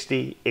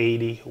 60,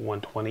 80,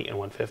 120, and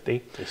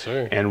 150. Yes,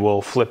 sir. And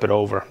we'll flip it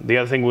over. The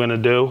other thing we're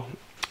going to do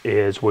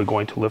is we're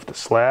going to lift the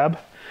slab,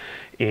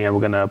 and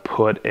we're going to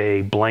put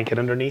a blanket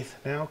underneath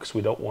now, because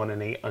we don't want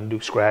any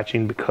undue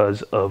scratching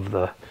because of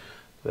the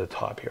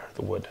top here,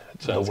 the wood,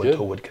 Sounds the wood good.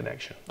 to wood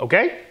connection.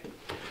 Okay?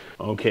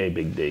 Okay,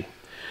 Big D.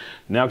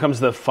 Now comes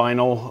the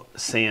final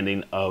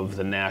sanding of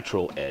the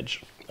natural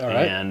edge. All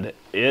right. And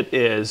it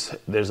is,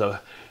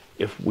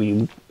 if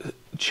we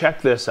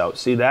check this out,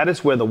 see, that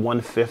is where the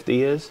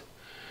 150 is.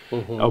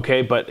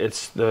 Okay, but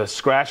it's the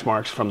scratch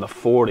marks from the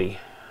 40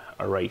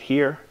 are right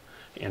here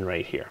and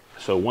right here.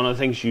 So one of the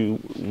things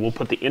we'll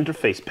put the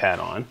interface pad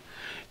on,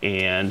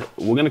 and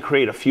we're going to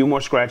create a few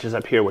more scratches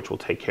up here, which we'll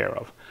take care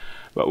of.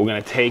 But we're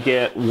going to take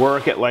it,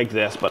 work it like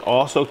this, but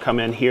also come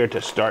in here to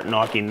start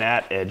knocking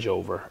that edge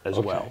over as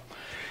well.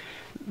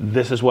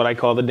 This is what I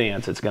call the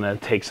dance. It's going to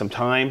take some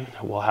time.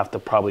 We'll have to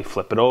probably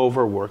flip it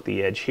over, work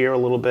the edge here a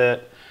little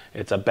bit.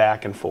 It's a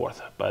back and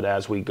forth. But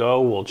as we go,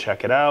 we'll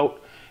check it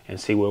out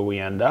and see where we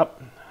end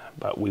up.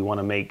 But we want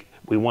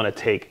to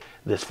take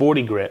this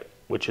 40 grit,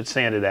 which it's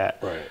sanded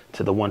at, Right.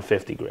 to the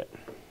 150 grit.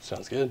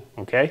 Sounds good.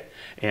 Okay?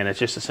 And it's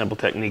just a simple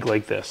technique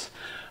like this.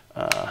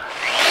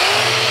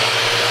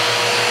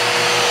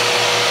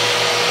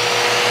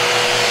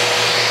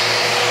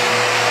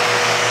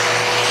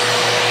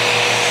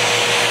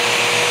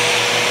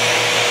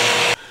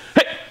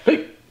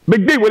 Hey,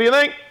 Big D, what do you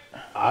think?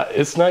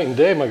 It's night and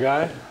day, my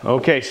guy.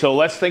 Okay, so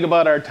let's think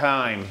about our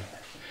time.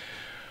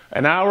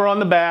 An hour on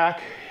the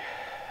back,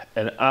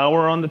 an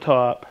hour on the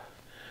top,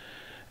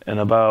 and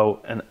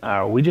about an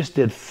hour. We just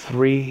did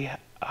 3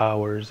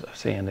 hours of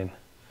sanding.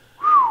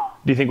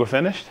 Do you think we're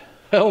finished?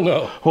 Hell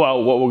no.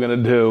 Well, what we're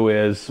going to do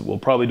is we'll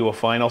probably do a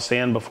final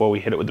sand before we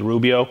hit it with the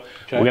Rubio.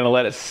 Okay. We're going to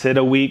let it sit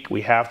a week.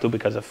 We have to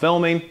because of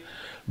filming,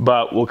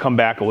 but we'll come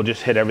back and we'll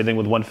just hit everything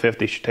with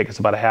 150. Should take us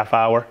about a half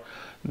hour.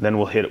 Then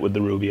we'll hit it with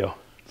the Rubio.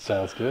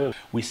 Sounds good.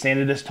 We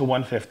sanded this to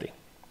 150.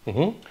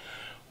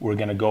 We're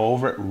going to go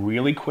over it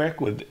really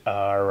quick with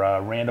our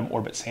random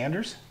orbit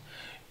sanders,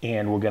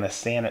 and we're going to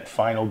sand it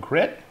final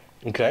grit.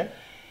 Okay.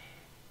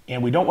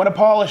 And we don't want to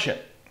polish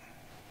it,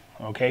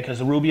 okay, because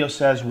the Rubio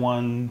says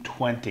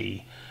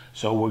 120.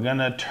 So we're going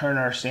to turn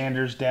our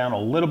sanders down a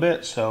little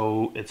bit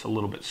so it's a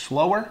little bit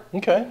slower.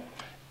 Okay.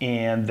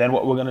 And then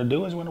what we're going to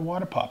do is we're going to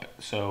water pop it.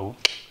 So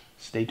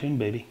stay tuned,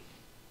 baby.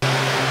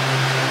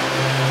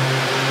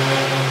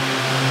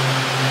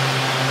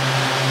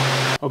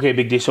 Okay,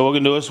 Big D, so what we're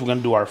going to do is we're going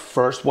to do our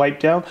first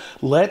wipe down.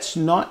 Let's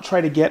not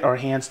try to get our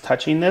hands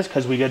touching this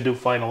because we got to do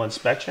final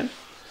inspection.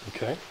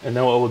 Okay. And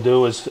then what we'll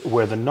do is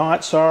where the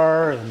knots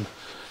are and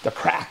the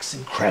cracks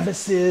and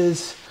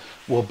crevices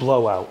will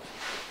blow out.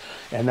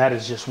 And that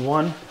is just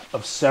one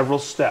of several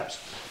steps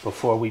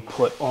before we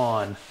put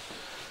on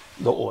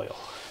the oil.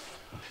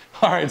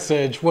 All right,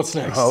 Sedge, what's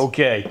next?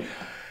 Okay,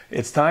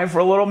 it's time for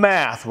a little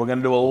math. We're going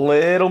to do a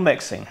little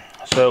mixing.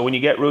 So when you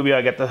get Rubio,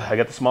 I got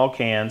the small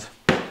cans.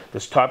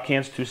 This top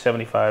can's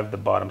 $2.75, the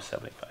bottom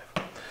 $75.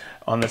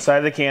 On the side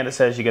of the can, it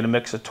says you're going to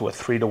mix it to a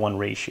 3-to-1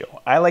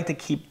 ratio. I like to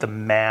keep the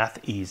math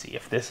easy.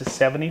 If this is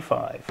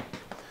 75,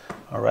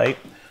 all right?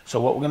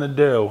 So what we're going to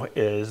do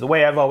is, the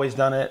way I've always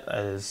done it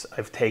is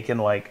I've taken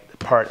like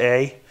part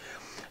A,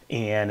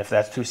 and if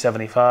that's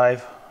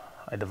 275,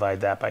 I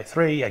divide that by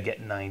 3, I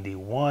get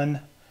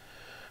 91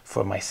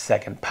 for my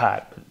second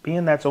part. But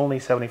being that's only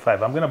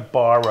 75, I'm going to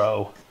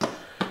borrow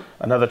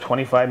another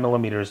 25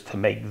 millimeters to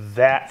make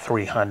that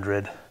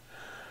 300,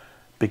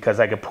 because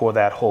I could pour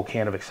that whole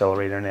can of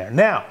accelerator in there.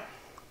 Now,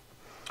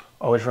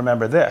 always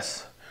remember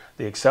this.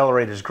 The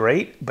accelerator is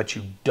great, but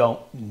you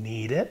don't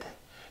need it,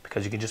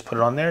 because you can just put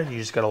it on there. You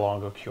just get a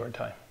longer cure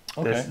time.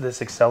 Okay.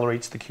 This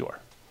accelerates the cure.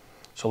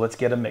 So let's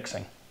get a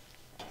mixing.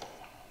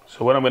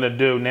 So what I'm going to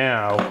do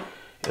now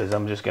is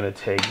I'm just going to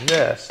take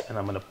this and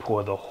I'm going to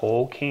pour the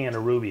whole can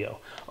of Rubio.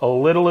 A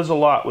little is a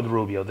lot with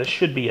Rubio. This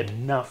should be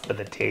enough for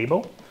the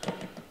table.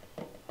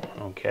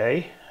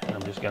 Okay, and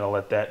I'm just going to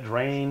let that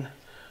drain.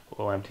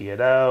 We'll empty it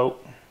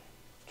out.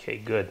 Okay,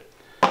 good.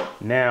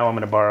 Now I'm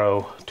going to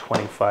borrow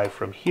 25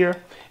 from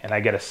here, and I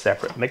get a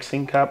separate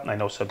mixing cup. I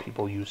know some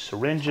people use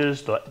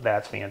syringes.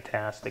 That's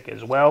fantastic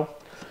as well.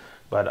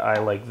 But I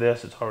like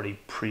this. It's already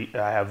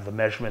I have the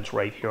measurements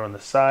right here on the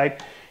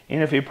side.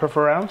 And if you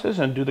prefer ounces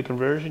and do the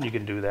conversion, you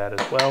can do that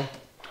as well.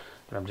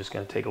 But I'm just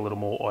going to take a little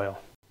more oil.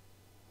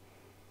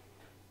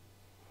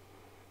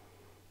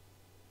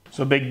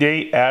 So Big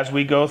D, as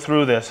we go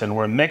through this, and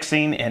we're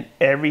mixing and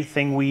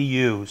everything we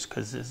use,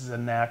 because this is a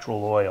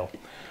natural oil,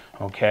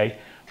 okay,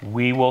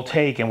 we will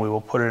take and we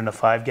will put it in a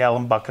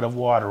 5-gallon bucket of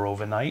water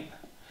overnight,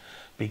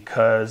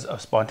 because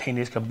of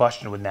spontaneous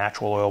combustion with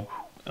natural oil.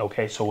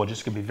 Okay, so we're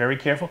just going to be very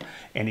careful.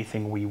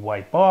 Anything we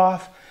wipe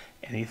off,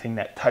 anything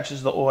that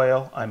touches the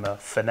oil, I'm a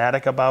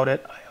fanatic about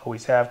it. I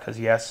always have, because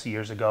yes,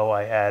 years ago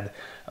I had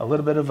a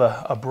little bit of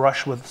a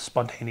brush with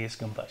spontaneous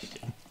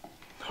combustion.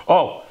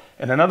 Oh,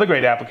 and another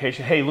great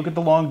application, hey, look at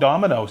the long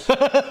dominoes.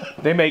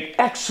 They make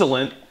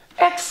excellent,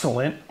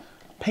 excellent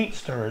paint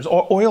stirrers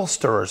or oil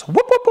stirrers.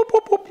 Whoop, whoop, whoop,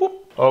 whoop, whoop,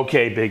 whoop.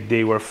 Okay, Big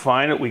D, we're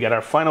fine. We got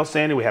our final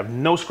sanding. We have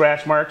no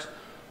scratch marks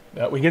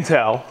that we can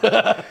tell.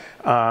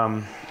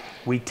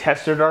 We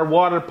tested our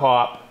water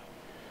pop.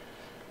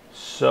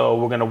 So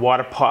we're going to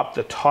water pop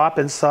the top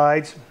and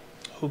sides.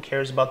 Who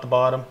cares about the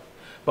bottom?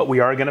 But we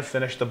are going to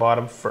finish the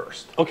bottom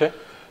first. Okay.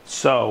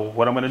 So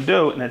what I'm going to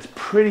do, and it's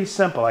pretty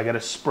simple. I got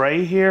a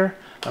spray here.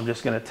 I'm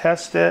just going to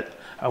test it.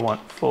 I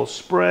want full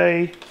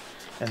spray.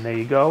 And there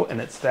you go. And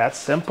it's that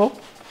simple.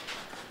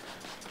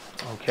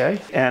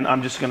 Okay. And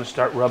I'm just going to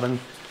start rubbing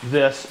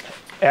this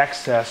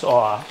excess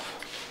off.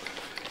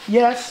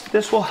 Yes,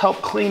 this will help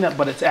clean it,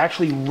 but it's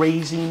actually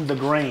raising the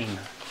grain.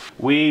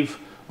 We've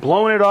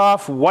blown it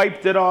off,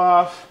 wiped it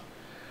off,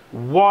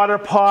 water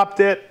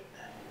popped it.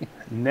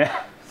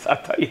 Now,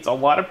 I'll tell you, it's a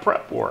lot of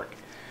prep work.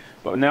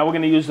 But now we're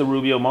going to use the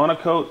Rubio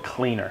Monocoat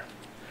cleaner.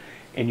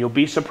 And you'll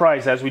be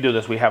surprised as we do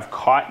this. We have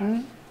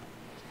cotton,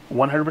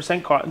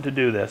 100% cotton to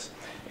do this.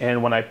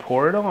 And when I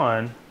pour it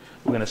on,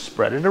 we're going to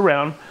spread it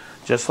around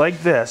just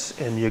like this.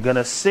 And you're going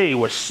to see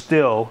we're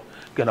still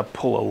going to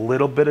pull a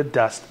little bit of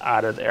dust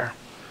out of there.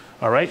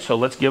 All right, so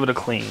let's give it a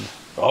clean.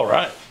 All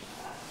right.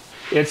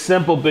 It's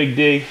simple, Big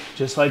D.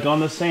 Just like on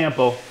the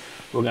sample,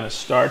 we're going to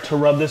start to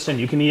rub this in.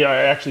 You can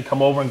actually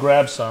come over and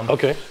grab some.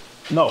 Okay.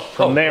 No,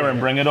 from there and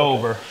bring it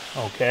over.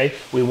 Okay,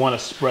 we want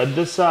to spread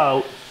this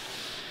out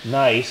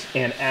nice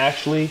and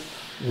actually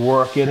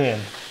work it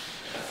in.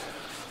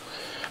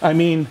 I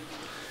mean,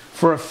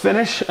 for a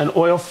finish, an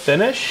oil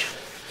finish,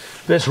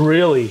 this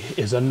really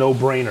is a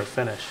no-brainer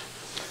finish.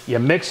 You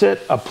mix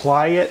it,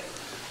 apply it,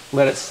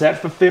 let it set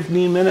for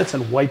 15 minutes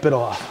and wipe it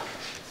off.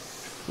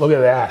 Look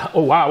at that.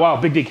 Oh, wow, wow,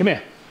 Big D, come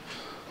here.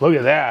 Look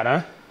at that,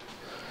 huh?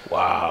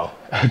 Wow.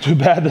 Too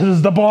bad this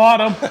is the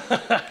bottom.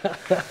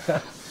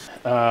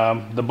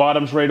 The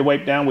bottom's ready to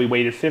wipe down. We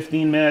waited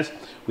 15 minutes.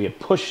 We have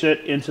pushed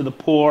it into the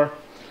pour.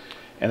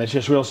 And it's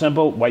just real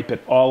simple. Wipe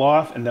it all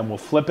off, and then we'll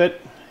flip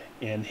it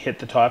and hit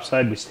the top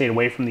side. We stayed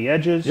away from the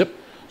edges. Yep.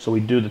 So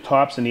we do the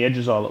tops and the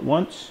edges all at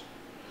once.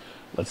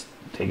 Let's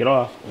take it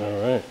off.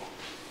 All right.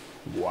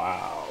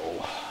 Wow.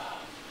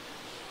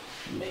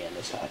 Man,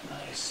 is that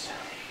nice.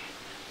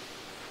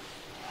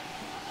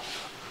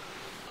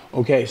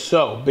 Okay,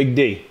 so Big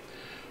D,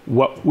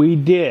 what we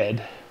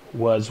did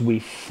was we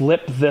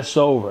flipped this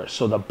over.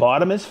 So the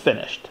bottom is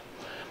finished.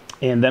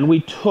 And then we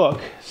took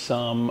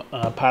some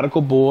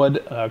particle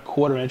board,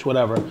 1/4 inch,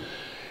 whatever,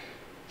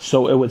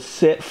 so it would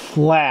sit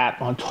flat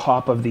on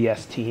top of the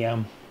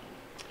STM.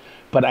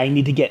 But I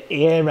need to get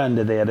air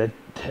under there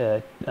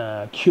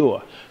to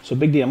cure. So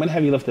Big D, I'm going to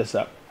have you lift this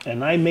up.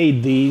 And I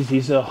made these.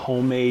 These are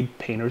homemade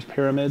painter's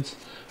pyramids.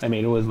 I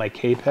made it with my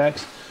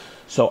Capex.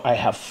 So I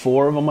have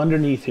 4 of them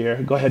underneath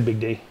here. Go ahead, Big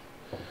D.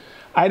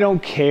 I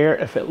don't care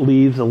if it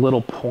leaves a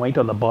little point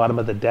on the bottom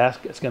of the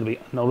desk. It's going to be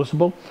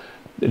noticeable.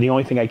 The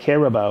only thing I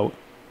care about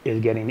is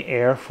getting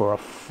air for a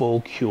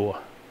full cure.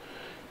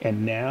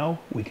 And now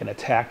we can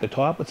attack the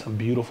top with some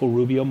beautiful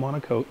Rubio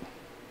Monocoat.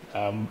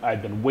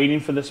 I've been waiting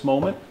for this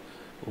moment.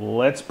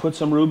 Let's put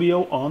some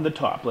Rubio on the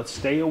top. Let's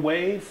stay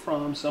away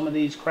from some of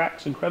these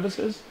cracks and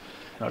crevices.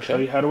 I'll show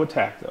you how to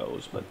attack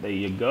those. But there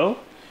you go.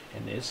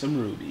 And there's some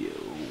Rubio.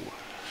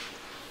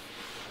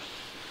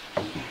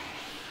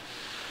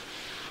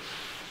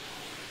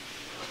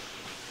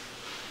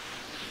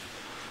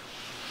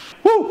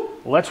 Woo!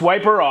 Let's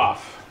wipe her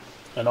off.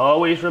 And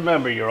always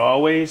remember, you're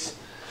always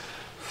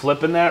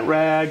flipping that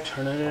rag,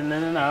 turning it in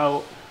and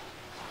out.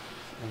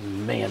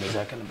 And man, is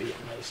that going to be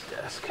a nice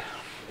desk.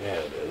 Yeah,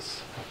 it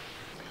is.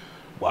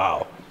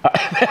 Wow.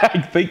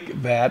 I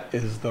think that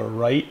is the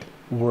right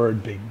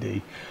word, Big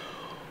D.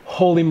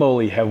 Holy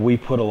moly, have we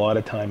put a lot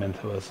of time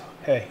into this.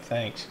 Hey,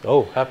 thanks.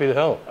 Oh, happy to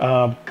help.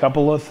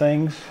 Couple of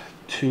things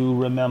to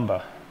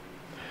remember.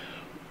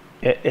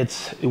 We're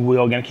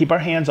going to keep our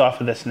hands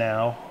off of this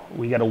now.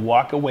 We got to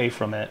walk away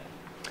from it.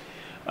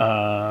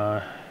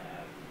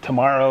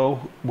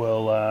 Tomorrow,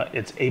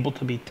 it's able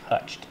to be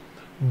touched.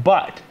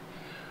 But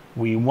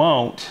we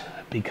won't,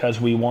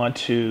 because we want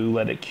to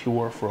let it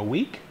cure for a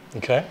week.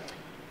 Okay.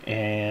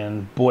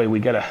 And boy, we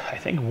got I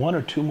think 1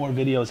 or 2 more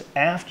videos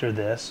after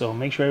this, so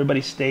make sure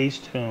everybody stays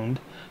tuned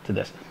to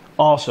this.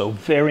 Also,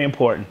 very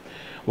important,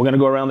 we're going to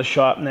go around the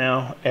shop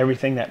now.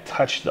 Everything that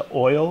touched the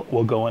oil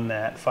will go in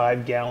that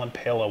 5-gallon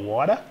pail of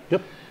water.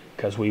 Yep.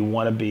 Because we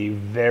want to be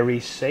very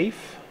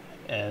safe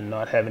and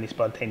not have any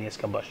spontaneous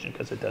combustion,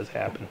 because it does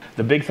happen.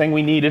 The big thing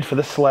we needed for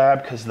the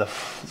slab, because the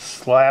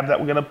slab that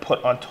we're going to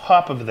put on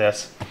top of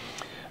this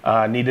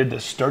needed the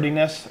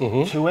sturdiness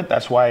to it.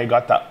 That's why I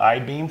got the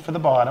I-beam for the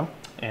bottom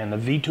and the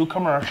V2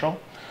 commercial,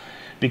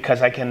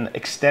 because I can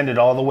extend it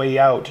all the way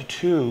out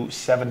to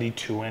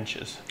 72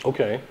 inches.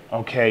 Okay.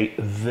 Okay,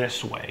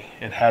 this way.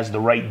 It has the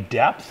right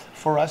depth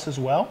for us as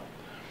well.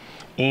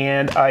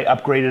 And I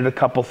upgraded a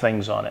couple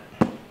things on it.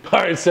 All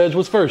right, Sedge,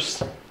 what's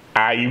first?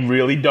 I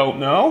really don't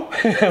know.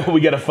 We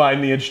got to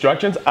find the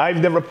instructions. I've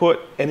never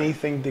put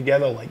anything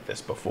together like this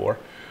before.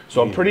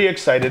 So I'm pretty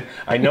excited.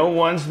 I know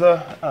one's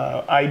the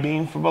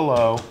I-beam for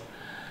below.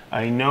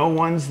 I know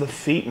one's the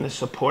feet and the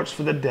supports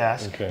for the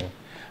desk. Okay.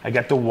 I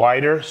got the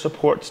wider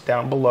supports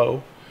down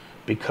below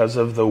because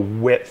of the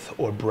width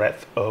or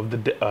breadth of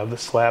the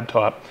slab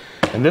top.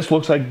 And this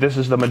looks like this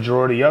is the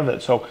majority of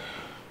it. So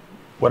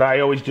what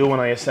I always do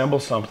when I assemble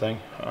something,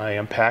 I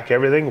unpack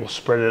everything, we'll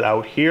spread it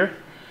out here.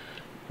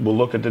 We'll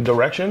look at the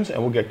directions and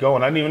we'll get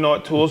going. I don't even know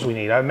what tools we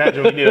need. I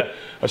imagine we need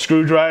a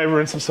screwdriver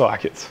and some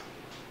sockets.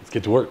 Let's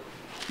get to work.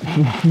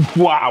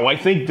 Wow, I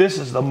think this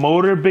is the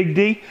motor, Big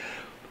D.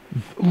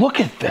 Look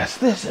at this.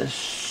 This is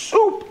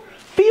super.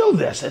 Feel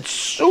this. It's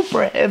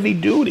super heavy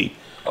duty.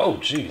 Oh,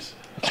 jeez.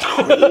 It's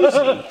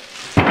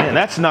crazy. Man,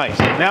 that's nice.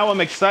 Now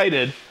I'm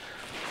excited.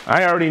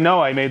 I already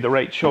know I made the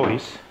right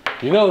choice.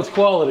 You know it's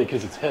quality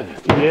because it's heavy.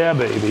 Yeah,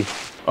 baby.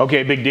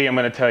 Okay, Big D, I'm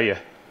going to tell you.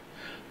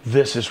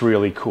 This is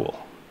really cool.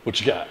 What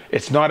you got?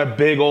 It's not a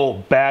big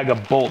old bag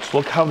of bolts.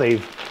 Look how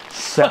they've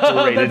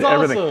separated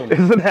everything. Awesome.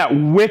 Isn't that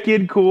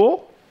wicked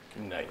cool?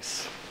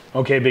 Nice.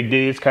 Okay, Big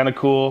D, it's kind of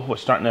cool. We're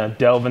starting to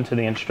delve into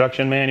the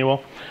instruction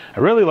manual. I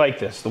really like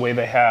this, the way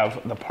they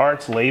have the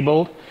parts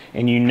labeled,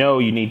 and you know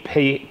you need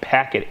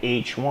packet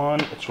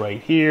H1, it's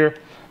right here,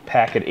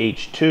 packet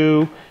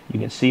H2, you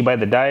can see by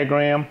the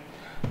diagram.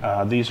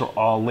 These are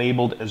all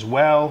labeled as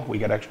well. We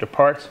got extra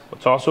parts.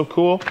 What's also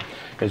cool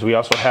is we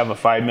also have a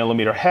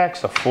 5mm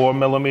hex, a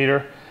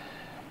 4mm.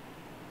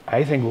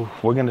 I think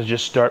we're gonna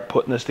just start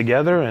putting this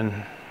together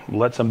and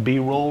let some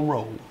B-roll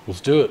roll.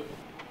 Let's do it.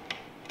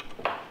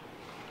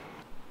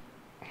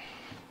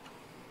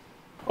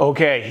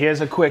 Okay,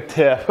 here's a quick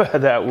tip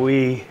that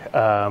we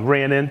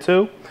ran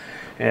into.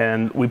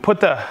 And we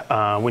put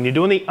when you're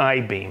doing the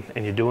I-beam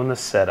and you're doing the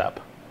setup,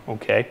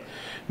 okay,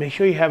 make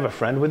sure you have a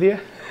friend with you,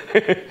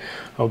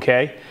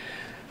 okay?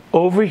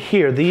 Over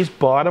here, these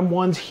bottom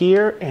ones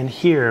here and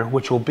here,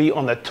 which will be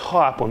on the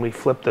top when we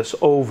flip this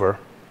over,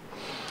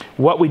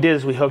 what we did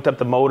is we hooked up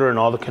the motor and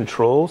all the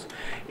controls,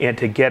 and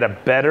to get a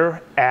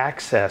better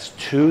access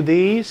to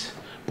these,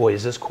 boy,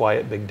 is this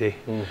quiet, Big D.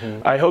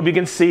 I hope you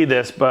can see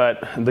this,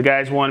 but the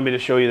guys wanted me to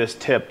show you this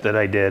tip that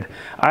I did.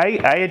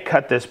 I had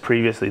cut this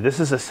previously. This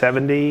is a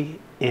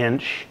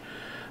 70-inch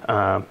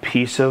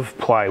piece of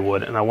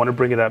plywood, and I want to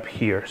bring it up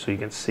here so you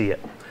can see it.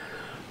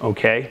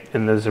 Okay,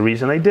 and there's a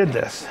reason I did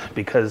this,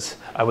 because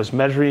I was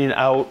measuring it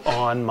out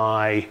on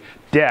my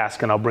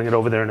desk, and I'll bring it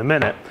over there in a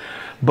minute,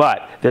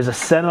 but there's a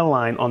center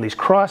line on these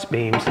cross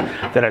beams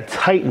that are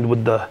tightened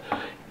with the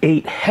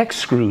 8 hex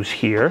screws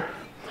here.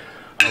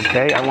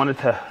 Okay, I wanted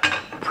to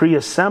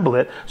pre-assemble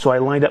it, so I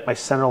lined up my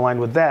center line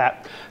with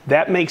that.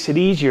 That makes it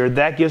easier.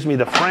 That gives me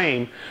the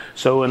frame,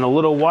 so in a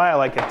little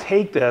while I can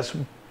take this,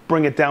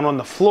 bring it down on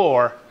the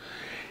floor,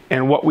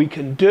 and what we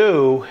can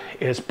do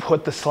is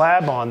put the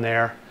slab on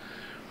there,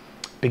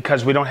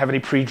 because we don't have any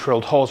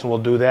pre-drilled holes, and we'll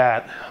do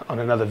that on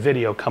another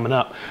video coming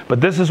up.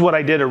 But this is what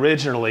I did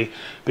originally,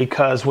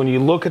 because when you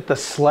look at the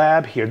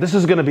slab here, this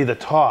is going to be the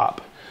top,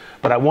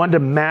 but I wanted to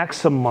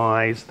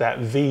maximize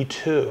that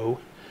V2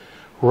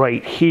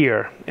 right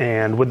here,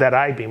 and with that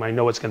I-beam I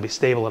know it's going to be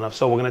stable enough,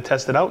 so we're going to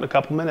test it out in a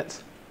couple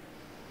minutes.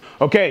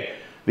 Okay,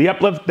 the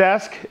Uplift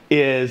desk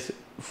is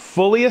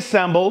fully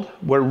assembled.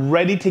 We're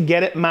ready to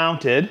get it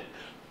mounted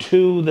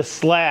to the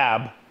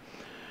slab.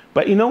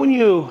 But you know when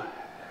you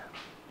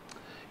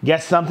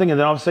get something and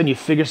then all of a sudden you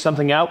figure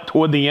something out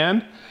toward the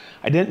end.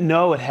 I didn't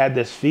know it had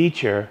this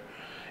feature.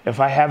 If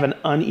I have an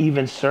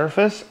uneven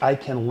surface, I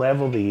can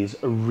level these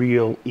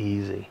real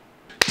easy.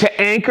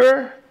 To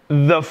anchor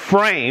the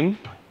frame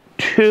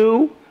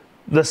to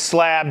the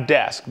slab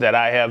desk that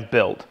I have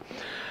built,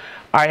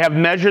 I have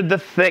measured the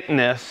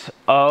thickness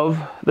of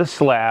the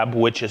slab,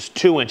 which is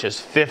 2 inches,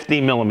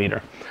 50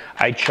 millimeter.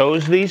 I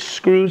chose these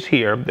screws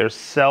here. They're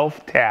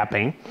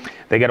self-tapping.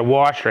 They got a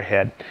washer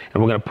head,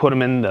 and we're going to put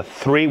them in the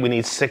 3. We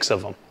need 6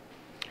 of them.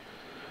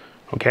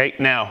 Okay,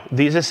 now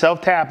these are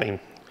self-tapping.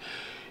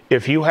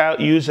 If you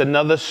use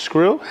another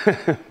screw,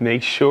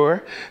 make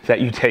sure that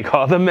you take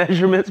all the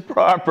measurements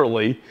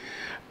properly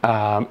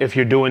if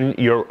you're doing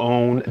your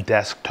own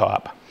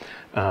desktop.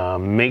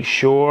 Make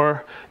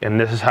sure, and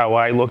this is how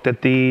I looked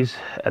at these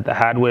at the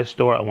hardware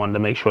store, I wanted to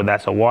make sure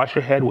that's a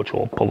washer head, which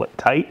will pull it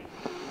tight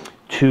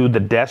to the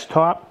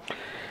desktop.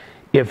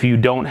 If you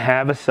don't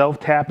have a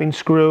self-tapping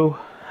screw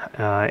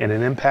and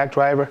an impact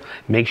driver,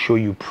 make sure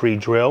you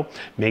pre-drill.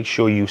 Make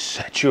sure you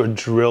set your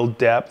drill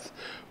depth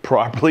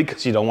properly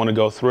because you don't want to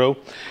go through.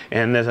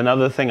 And there's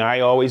another thing I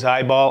always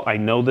eyeball. I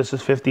know this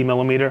is 50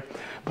 millimeter,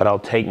 but I'll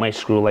take my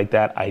screw like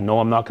that. I know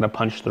I'm not going to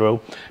punch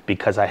through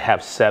because I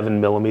have 7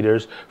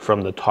 millimeters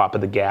from the top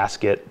of the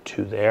gasket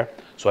to there.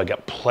 So I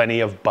got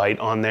plenty of bite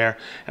on there,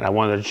 and I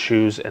wanted to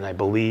choose, and I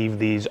believe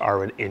these are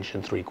 1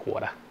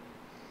 3/4 inches.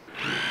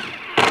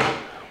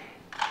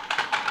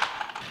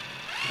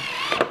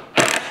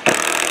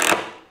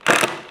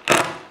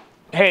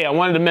 Hey, I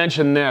wanted to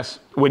mention this.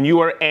 When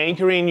you are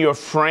anchoring your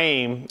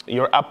frame,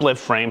 your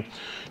uplift frame,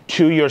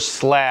 to your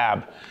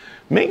slab,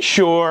 make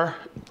sure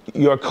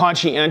you're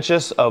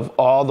conscientious of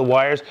all the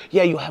wires.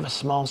 Yeah, you have a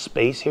small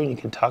space here, you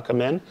can tuck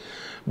them in,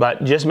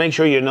 but just make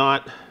sure you're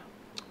not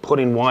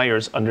putting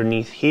wires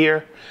underneath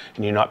here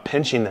and you're not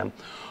pinching them.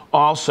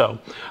 Also,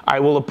 I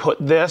will put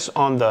this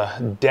on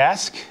the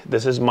desk.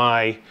 This is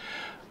my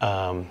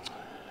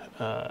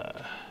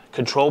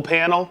control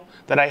panel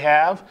that I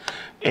have,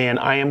 and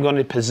I am going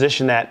to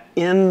position that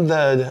in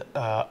the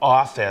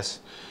office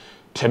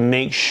to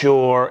make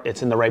sure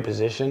it's in the right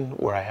position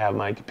where I have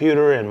my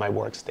computer and my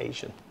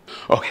workstation.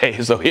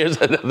 Okay, so here's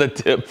another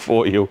tip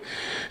for you.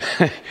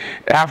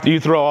 After you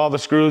throw all the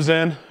screws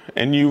in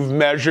and you've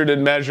measured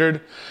and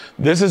measured,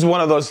 this is one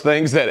of those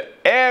things that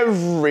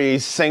every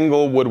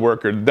single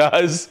woodworker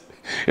does,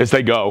 is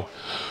they go,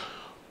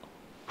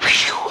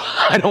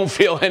 I don't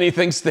feel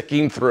anything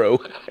sticking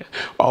through.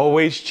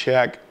 Always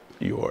check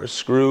your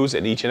screws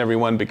in each and every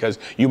one because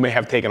you may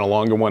have taken a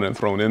longer one and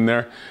thrown in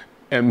there,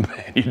 and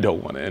you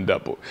don't want to end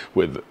up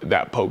with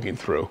that poking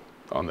through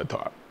on the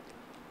top.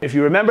 If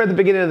you remember at the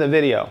beginning of the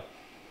video,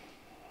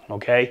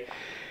 okay,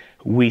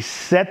 we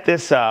set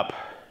this up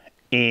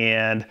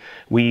and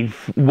we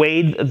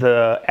weighed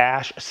the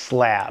ash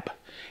slab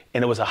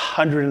and it was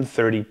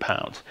 130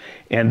 pounds.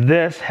 And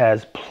this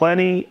has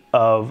plenty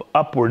of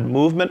upward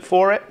movement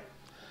for it.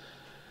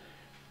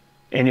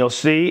 And you'll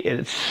see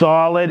it's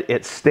solid,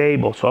 it's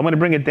stable. So I'm going to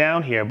bring it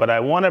down here, but I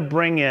want to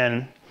bring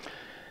in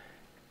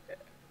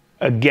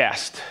a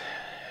guest.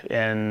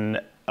 And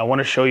I want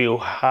to show you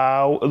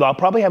how, I'll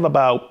probably have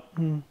about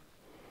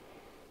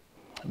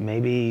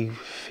maybe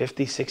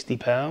 50, 60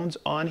 pounds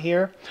on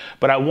here.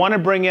 But I want to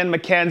bring in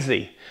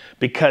Mackenzie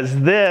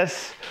because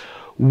this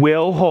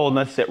will hold,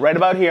 let's sit right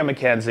about here,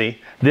 Mackenzie.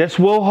 This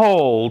will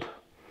hold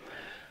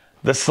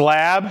the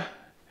slab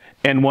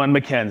and one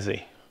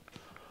Mackenzie.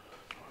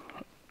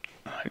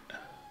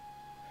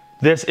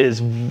 This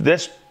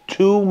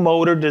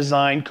 2-motor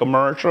design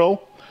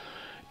commercial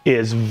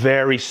is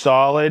very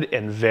solid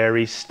and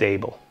very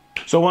stable.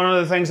 So one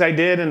of the things I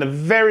did in the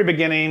very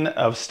beginning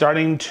of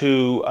starting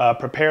to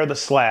prepare the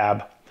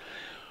slab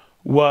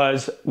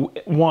was,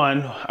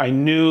 one, I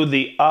knew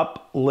the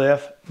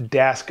uplift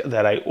desk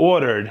that I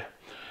ordered,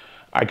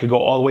 I could go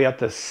all the way up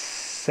to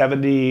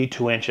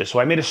 72 inches. So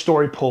I made a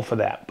story pull for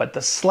that. But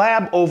the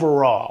slab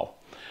overall,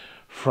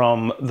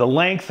 from the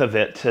length of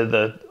it to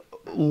the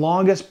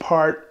longest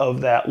part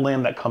of that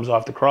limb that comes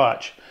off the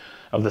crotch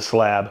of the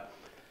slab,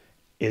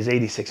 is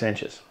 86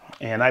 inches.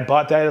 And I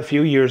bought that a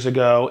few years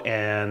ago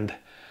and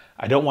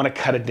I don't want to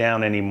cut it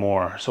down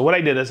anymore. So what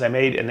I did is I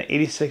made an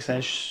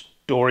 86-inch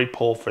story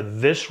pull for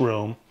this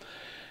room,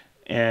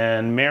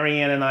 and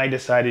Marianne and I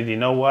decided, you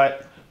know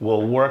what,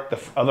 we'll work the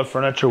other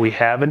furniture we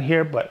have in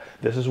here, but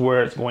this is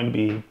where it's going to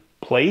be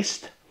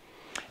placed.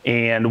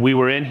 And we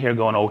were in here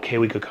going, okay,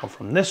 we could come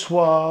from this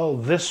wall,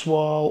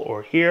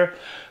 or here,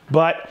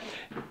 but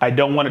I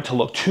don't want it to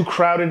look too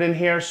crowded in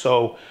here,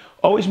 so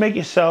always make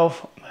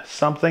yourself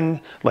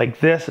something like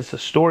this. It's a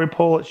story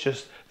pull. It's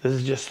just, this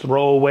is just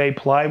throwaway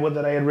plywood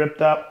that I had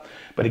ripped up,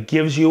 but it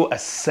gives you a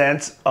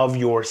sense of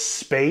your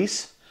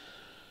space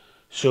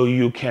so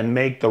you can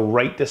make the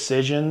right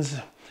decisions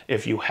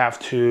if you have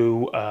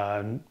to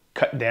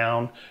cut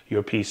down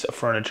your piece of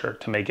furniture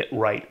to make it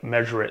right,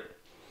 measure it.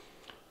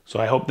 So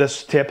I hope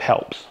this tip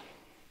helps.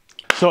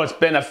 So it's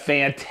been a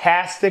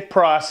fantastic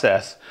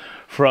process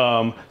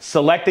From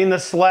selecting the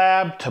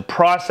slab, to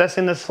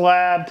processing the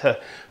slab, to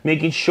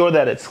making sure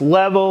that it's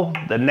level.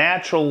 The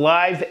natural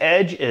live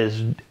edge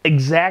is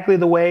exactly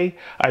the way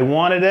I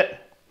wanted it.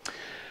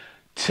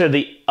 To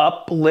the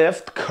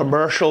Uplift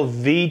commercial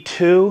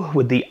V2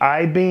 with the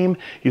I-beam.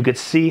 You could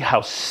see how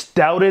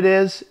stout it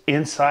is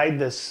inside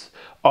this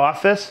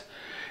office.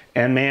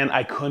 And man,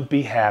 I couldn't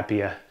be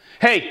happier.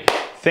 Hey,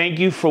 thank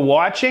you for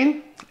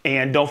watching.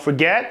 And don't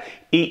forget,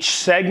 each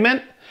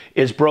segment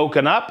is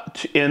broken up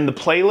in the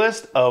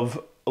playlist of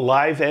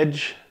Live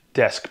Edge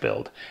Desk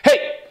Build.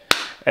 Hey,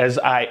 as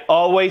I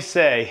always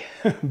say,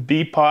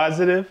 be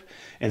positive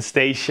and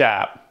stay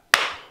sharp.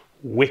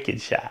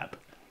 Wicked sharp.